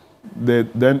ILO,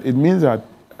 then it means that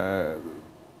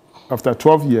after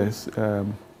 12 years,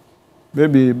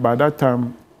 maybe by that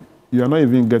time, you are not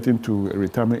even getting to a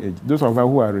retirement age. Those of us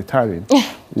who are retiring,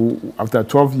 after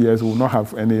 12 years, will not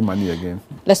have any money again.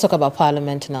 Let's talk about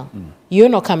Parliament now. You're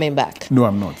not coming back. No,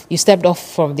 I'm not. You stepped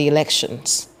off from the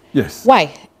elections. Yes.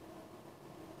 Why?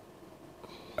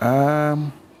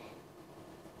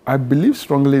 I believe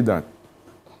strongly that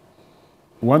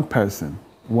one person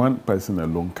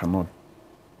alone cannot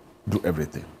do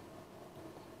everything.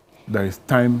 There is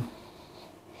time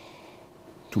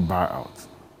to buy out.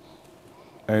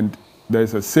 And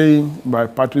there's a saying by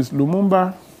Patrice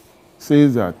Lumumba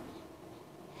says that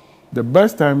the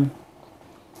best time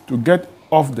to get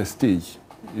off the stage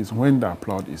is when the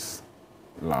applause is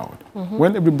loud.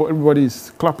 When everybody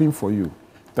is clapping for you,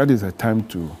 that is a time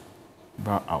to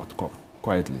bow out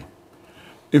quietly.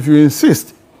 If you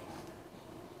insist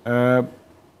to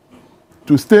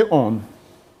stay on,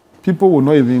 people will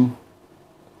not even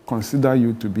consider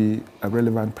you to be a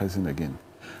relevant person again.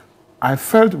 I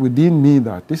felt within me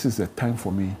that this is a time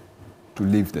for me to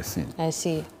leave the scene. I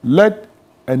see. Let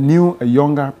a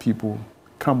younger people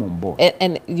come on board.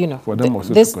 And you know, for them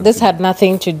also this had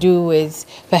nothing to do with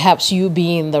perhaps you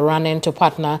being the run-in to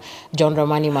partner John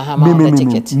Dramani Mahama on the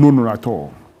ticket. No, at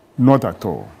all. Not at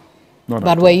all.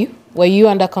 But were you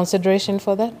under consideration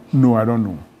for that? No, I don't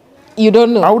know. You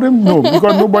don't know? I wouldn't know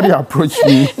because nobody approached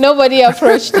me. Nobody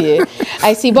approached you.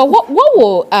 I see. But what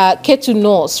will Ketu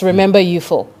North remember you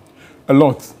for? A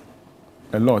lot.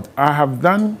 I have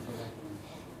done,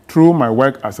 through my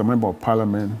work as a member of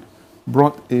parliament,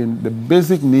 brought in the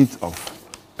basic needs of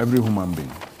every human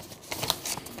being.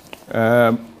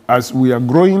 As we are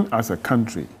growing as a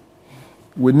country,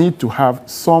 we need to have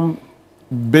some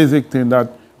basic thing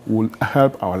that will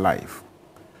help our life.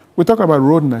 We talk about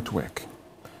road network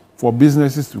for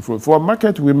businesses, for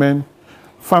market women,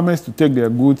 farmers to take their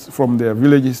goods from their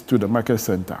villages to the market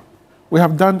center. We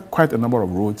have done quite a number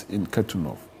of roads in Ketu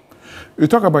North. We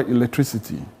talk about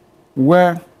electricity.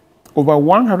 where over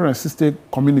 160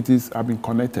 communities have been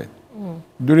connected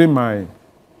during my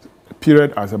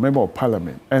period as a member of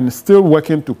parliament, and still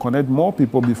working to connect more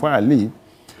people before I leave.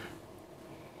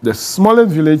 The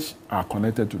smallest village are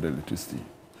connected to the electricity.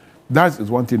 That is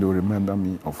one thing to remember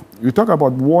me of. You talk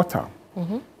about water,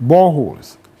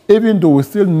 boreholes. Even though we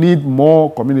still need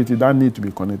more communities that need to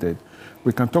be connected,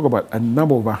 we can talk about a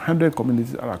number of 100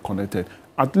 communities that are connected,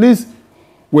 at least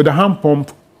with a hand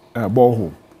pump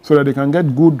borehole, so that they can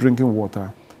get good drinking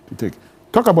water to take.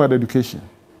 Talk about education.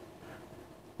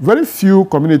 Very few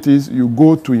communities you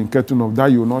go to in Ketunov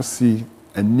that you will not see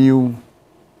a new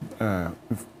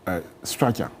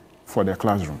structure for their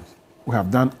classrooms. We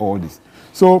have done all this.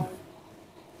 So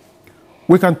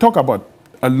we can talk about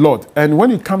a lot. And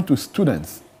when it comes to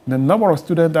students, the number of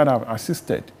students that I've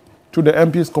assisted through the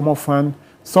MP's Common Fund,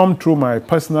 some through my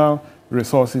personal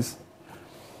resources,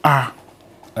 are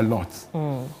a lot.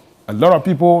 A lot of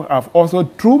people have also,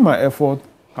 through my effort,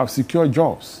 have secured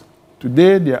jobs.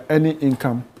 Today, they are earning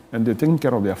income and they're taking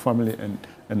care of their family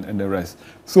and the rest.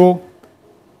 So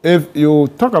if you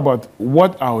talk about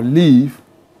what I'll leave,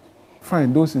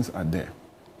 fine, those things are there.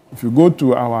 If you go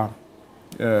to our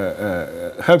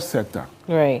health sector,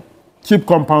 right, cheap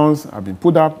compounds have been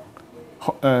put up,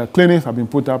 clinics have been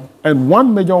put up, and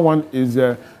one major one is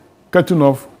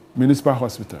Ketunov Municipal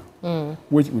Hospital,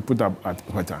 which we put up at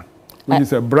Hueta, which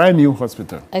is a brand new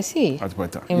hospital. I see. At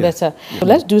Hueta. Yes. So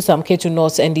let's do some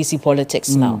Ketunov NDC politics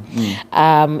now.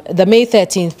 The May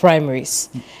 13th primaries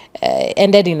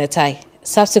ended in a tie.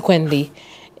 Subsequently,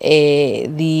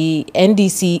 the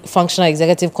NDC Functional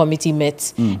Executive Committee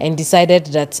met and decided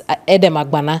that Edem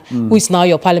Agbana, who is now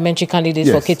your parliamentary candidate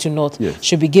for Ketunov,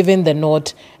 should be given the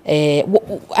nod.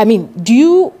 I mean, do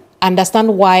you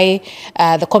understand why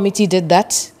the committee did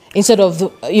that instead of,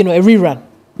 a rerun?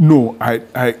 No,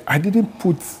 I didn't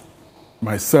put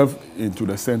myself into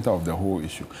the center of the whole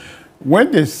issue.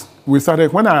 When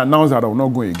I announced that I will not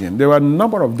go again, there were a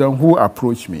number of them who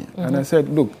approached me. And I said,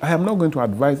 look, I am not going to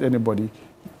advise anybody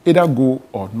either go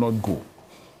or not go.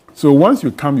 So once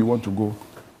you come, you want to go,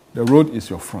 the road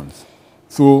is your front.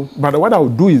 So, but what I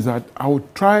would do is that I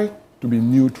would try to be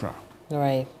neutral.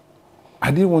 Right.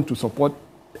 I didn't want to support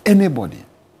anybody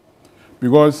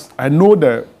because I know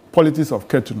the politics of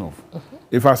Ketunov.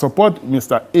 If I support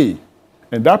Mr. A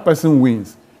and that person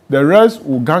wins, the rest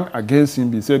will gang against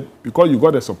him and said, because you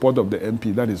got the support of the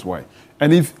MP, that is why.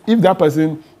 And if that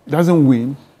person doesn't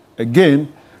win,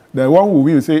 again, the one who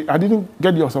will say, I didn't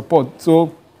get your support,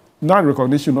 so that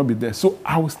recognition will not be there. So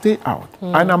I will stay out.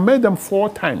 And I met them 4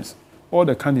 times, all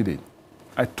the candidates.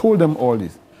 I told them all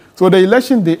this. So the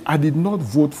election day, I did not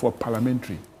vote for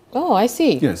parliamentary. Oh, I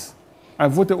see. Yes. I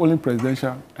voted only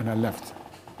presidential and I left.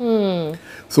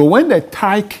 So when the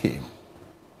tie came,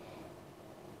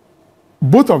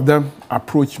 both of them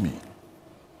approached me.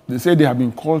 They said they have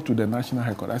been called to the National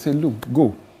High Court. I said, look,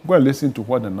 go and listen to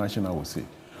what the National will say.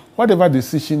 Whatever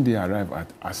decision they arrive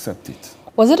at, accept it.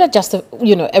 Was it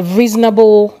a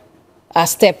reasonable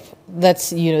step that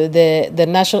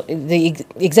the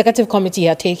executive committee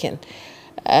had taken?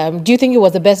 Do you think it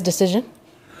was the best decision?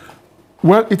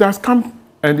 Well, it has come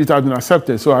and it has been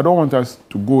accepted, so I don't want us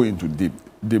to go into deep.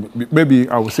 Maybe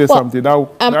I will say something that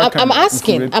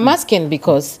I'm asking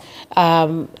because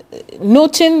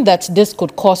noting that this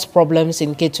could cause problems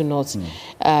in Ketunov,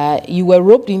 you were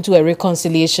roped into a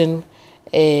reconciliation,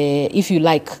 if you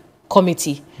like,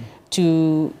 committee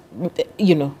to,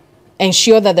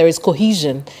 ensure that there is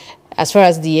cohesion as far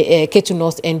as the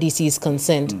Ketunov NDC is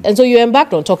concerned. And so you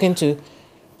embarked on talking to...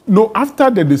 No,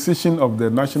 after the decision of the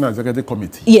National Executive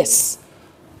Committee. Yes.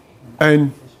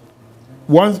 And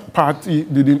one party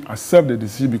didn't accept the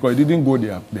decision because it didn't go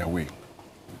their way.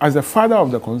 As a father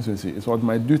of the constituency, it was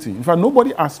my duty. In fact,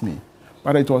 nobody asked me,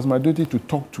 but it was my duty to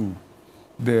talk to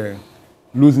the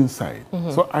losing side.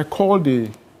 So I called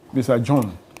Mr.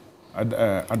 John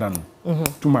Adan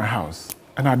to my house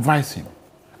and advised him.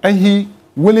 And he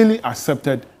willingly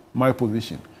accepted my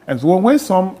position. And so when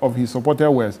some of his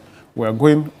supporters were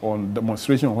going on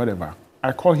demonstration or whatever,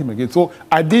 I called him again. So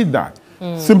I did that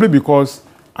simply because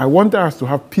I wanted us to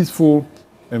have peaceful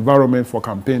environment for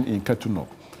campaign in Ketunov.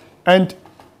 And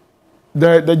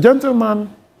the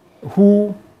gentleman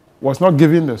who was not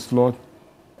given the slot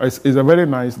is a very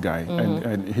nice guy,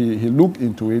 and he looked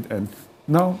into it, and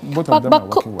now both of them are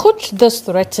working well. Could this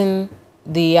threaten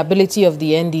the ability of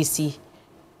the NDC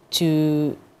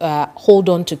to hold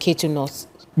on to Ketunov?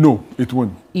 No, it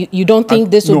won't. You don't think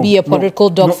this will be a political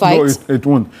dogfight? No, it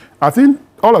won't. I think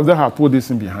all of them have put this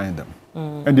in behind them.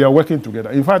 And they are working together.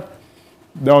 In fact,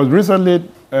 there was recently,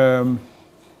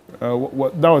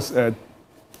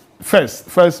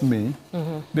 1st May,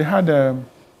 they had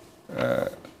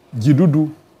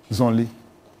Jidudu Zonli,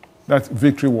 that's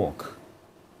victory walk,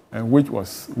 and which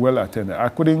was well attended. I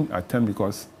couldn't attend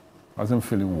because I wasn't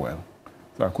feeling well,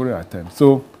 so I couldn't attend.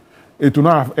 So it will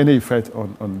not have any effect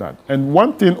on that. And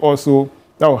one thing also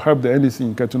that will help the NDC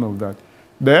in Ketu North that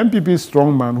the MPP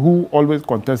strongman who always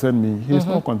contested me, he's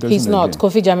not contesting. He's not. Again.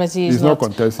 Kofi Jamesi is not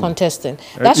contesting.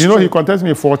 That's you know, true. He contested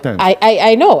me 4 times.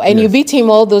 I know, and yes. You beat him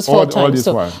all those 4 times.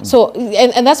 So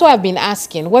and that's why I've been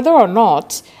asking whether or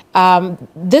not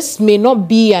this may not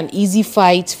be an easy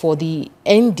fight for the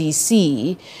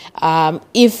NDC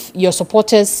if your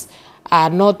supporters are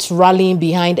not rallying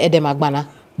behind Edem Agbana.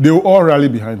 They will all rally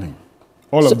behind him.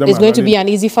 All of them. It's going to be an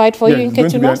easy fight for you in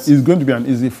Ketu North? It's going to be an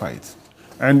easy fight.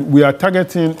 And we are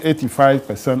targeting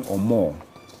 85% or more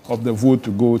of the vote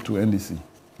to go to NDC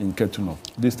in Ketu North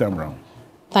this time around.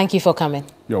 Thank you for coming.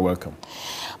 You're welcome.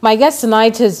 My guest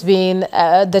tonight has been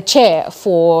the chair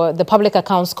for the Public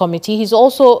Accounts Committee. He's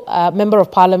also a member of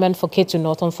Parliament for Ketu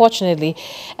North. Unfortunately,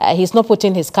 he's not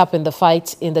putting his cap in the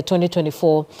fight in the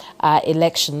 2024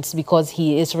 elections because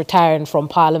he is retiring from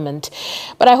Parliament.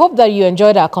 But I hope that you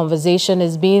enjoyed our conversation.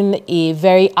 It's been a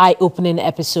very eye-opening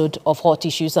episode of Hot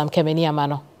Issues. I'm Kemeni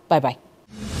Amano. Bye-bye.